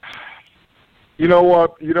 You know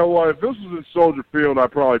what? If this was in Soldier Field,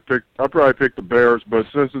 I'd probably pick the Bears. But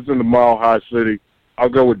since it's in the Mile High City, I'll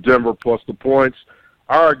go with Denver plus the points.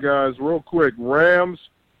 All right, guys, real quick. Rams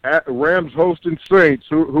hosting Saints.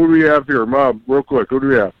 Who do we have here, Mom? Real quick, who do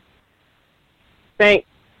we have?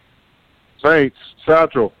 Saints.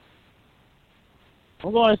 Satchel.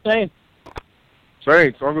 I'm going Saints.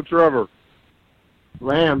 Saints. Uncle Trevor.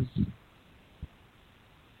 Rams.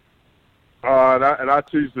 And I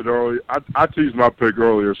teased it earlier. I teased my pick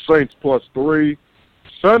earlier. Saints plus 3.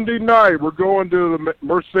 Sunday night, we're going to the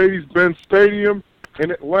Mercedes-Benz Stadium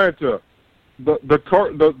in Atlanta.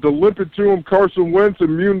 The limpid to him Carson Wentz,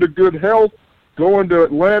 immune to good health, going to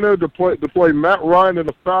Atlanta to play Matt Ryan and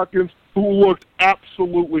the Falcons, who looked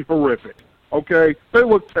absolutely horrific. Okay, they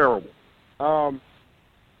look terrible. I'm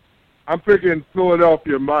picking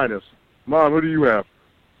Philadelphia minus. Mom, who do you have?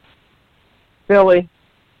 Philly.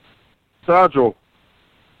 Sajal.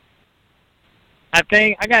 I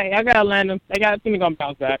think I got Atlanta. I think they're gonna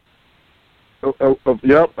bounce back.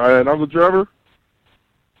 Yep. And Uncle Trevor.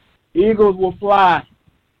 Eagles will fly.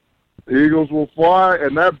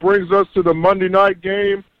 And that brings us to the Monday night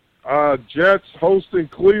game. Jets hosting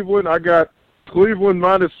Cleveland. I got Cleveland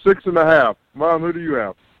minus 6.5. Mom, who do you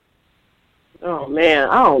have? Oh man,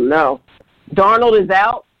 I don't know. Darnold is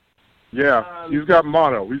out. Yeah, he's got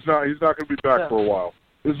mono. He's not going to be back for a while.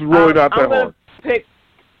 This is really not that hard. I'm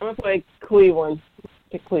going to play Cleveland.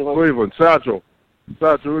 Pick Cleveland. Cleveland. Satchel,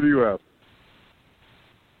 who do you have?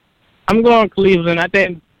 I'm going Cleveland. I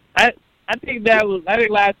think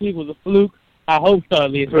last week was a fluke. I hope so,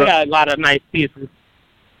 at least. We got a lot of nice pieces.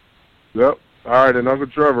 Yep. All right, and Uncle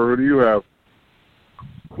Trevor, who do you have?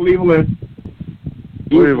 Cleveland.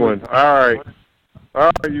 All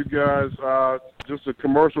right, you guys. Just a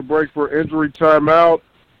commercial break for injury timeout.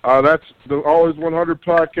 That's the Always 100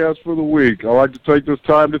 podcast for the week. I'd like to take this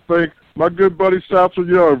time to thank my good buddy Satchel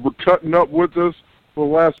Young for cutting up with us for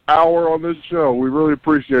the last hour on this show. We really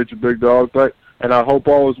appreciate you, big dog. And I hope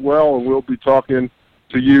all is well, and we'll be talking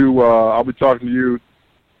to you. I'll be talking to you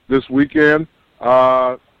this weekend.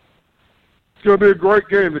 It's going to be a great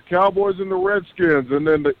game. The Cowboys and the Redskins, and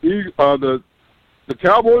then the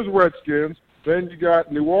Cowboys, Redskins. Then you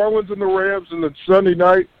got New Orleans and the Rams, and then Sunday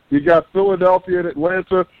night you got Philadelphia and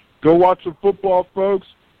Atlanta. Go watch some football, folks.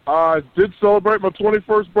 I did celebrate my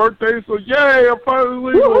 21st birthday, so yay! I'm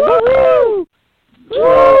finally legal.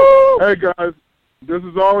 Hey guys, this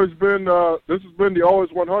has been the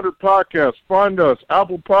Always 100 podcast. Find us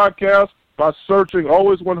Apple Podcasts by searching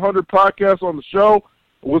Always 100 podcast on the show.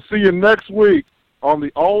 We'll see you next week on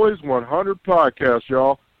the Always 100 podcast,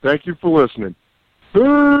 y'all. Thank you for listening.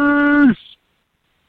 Peace.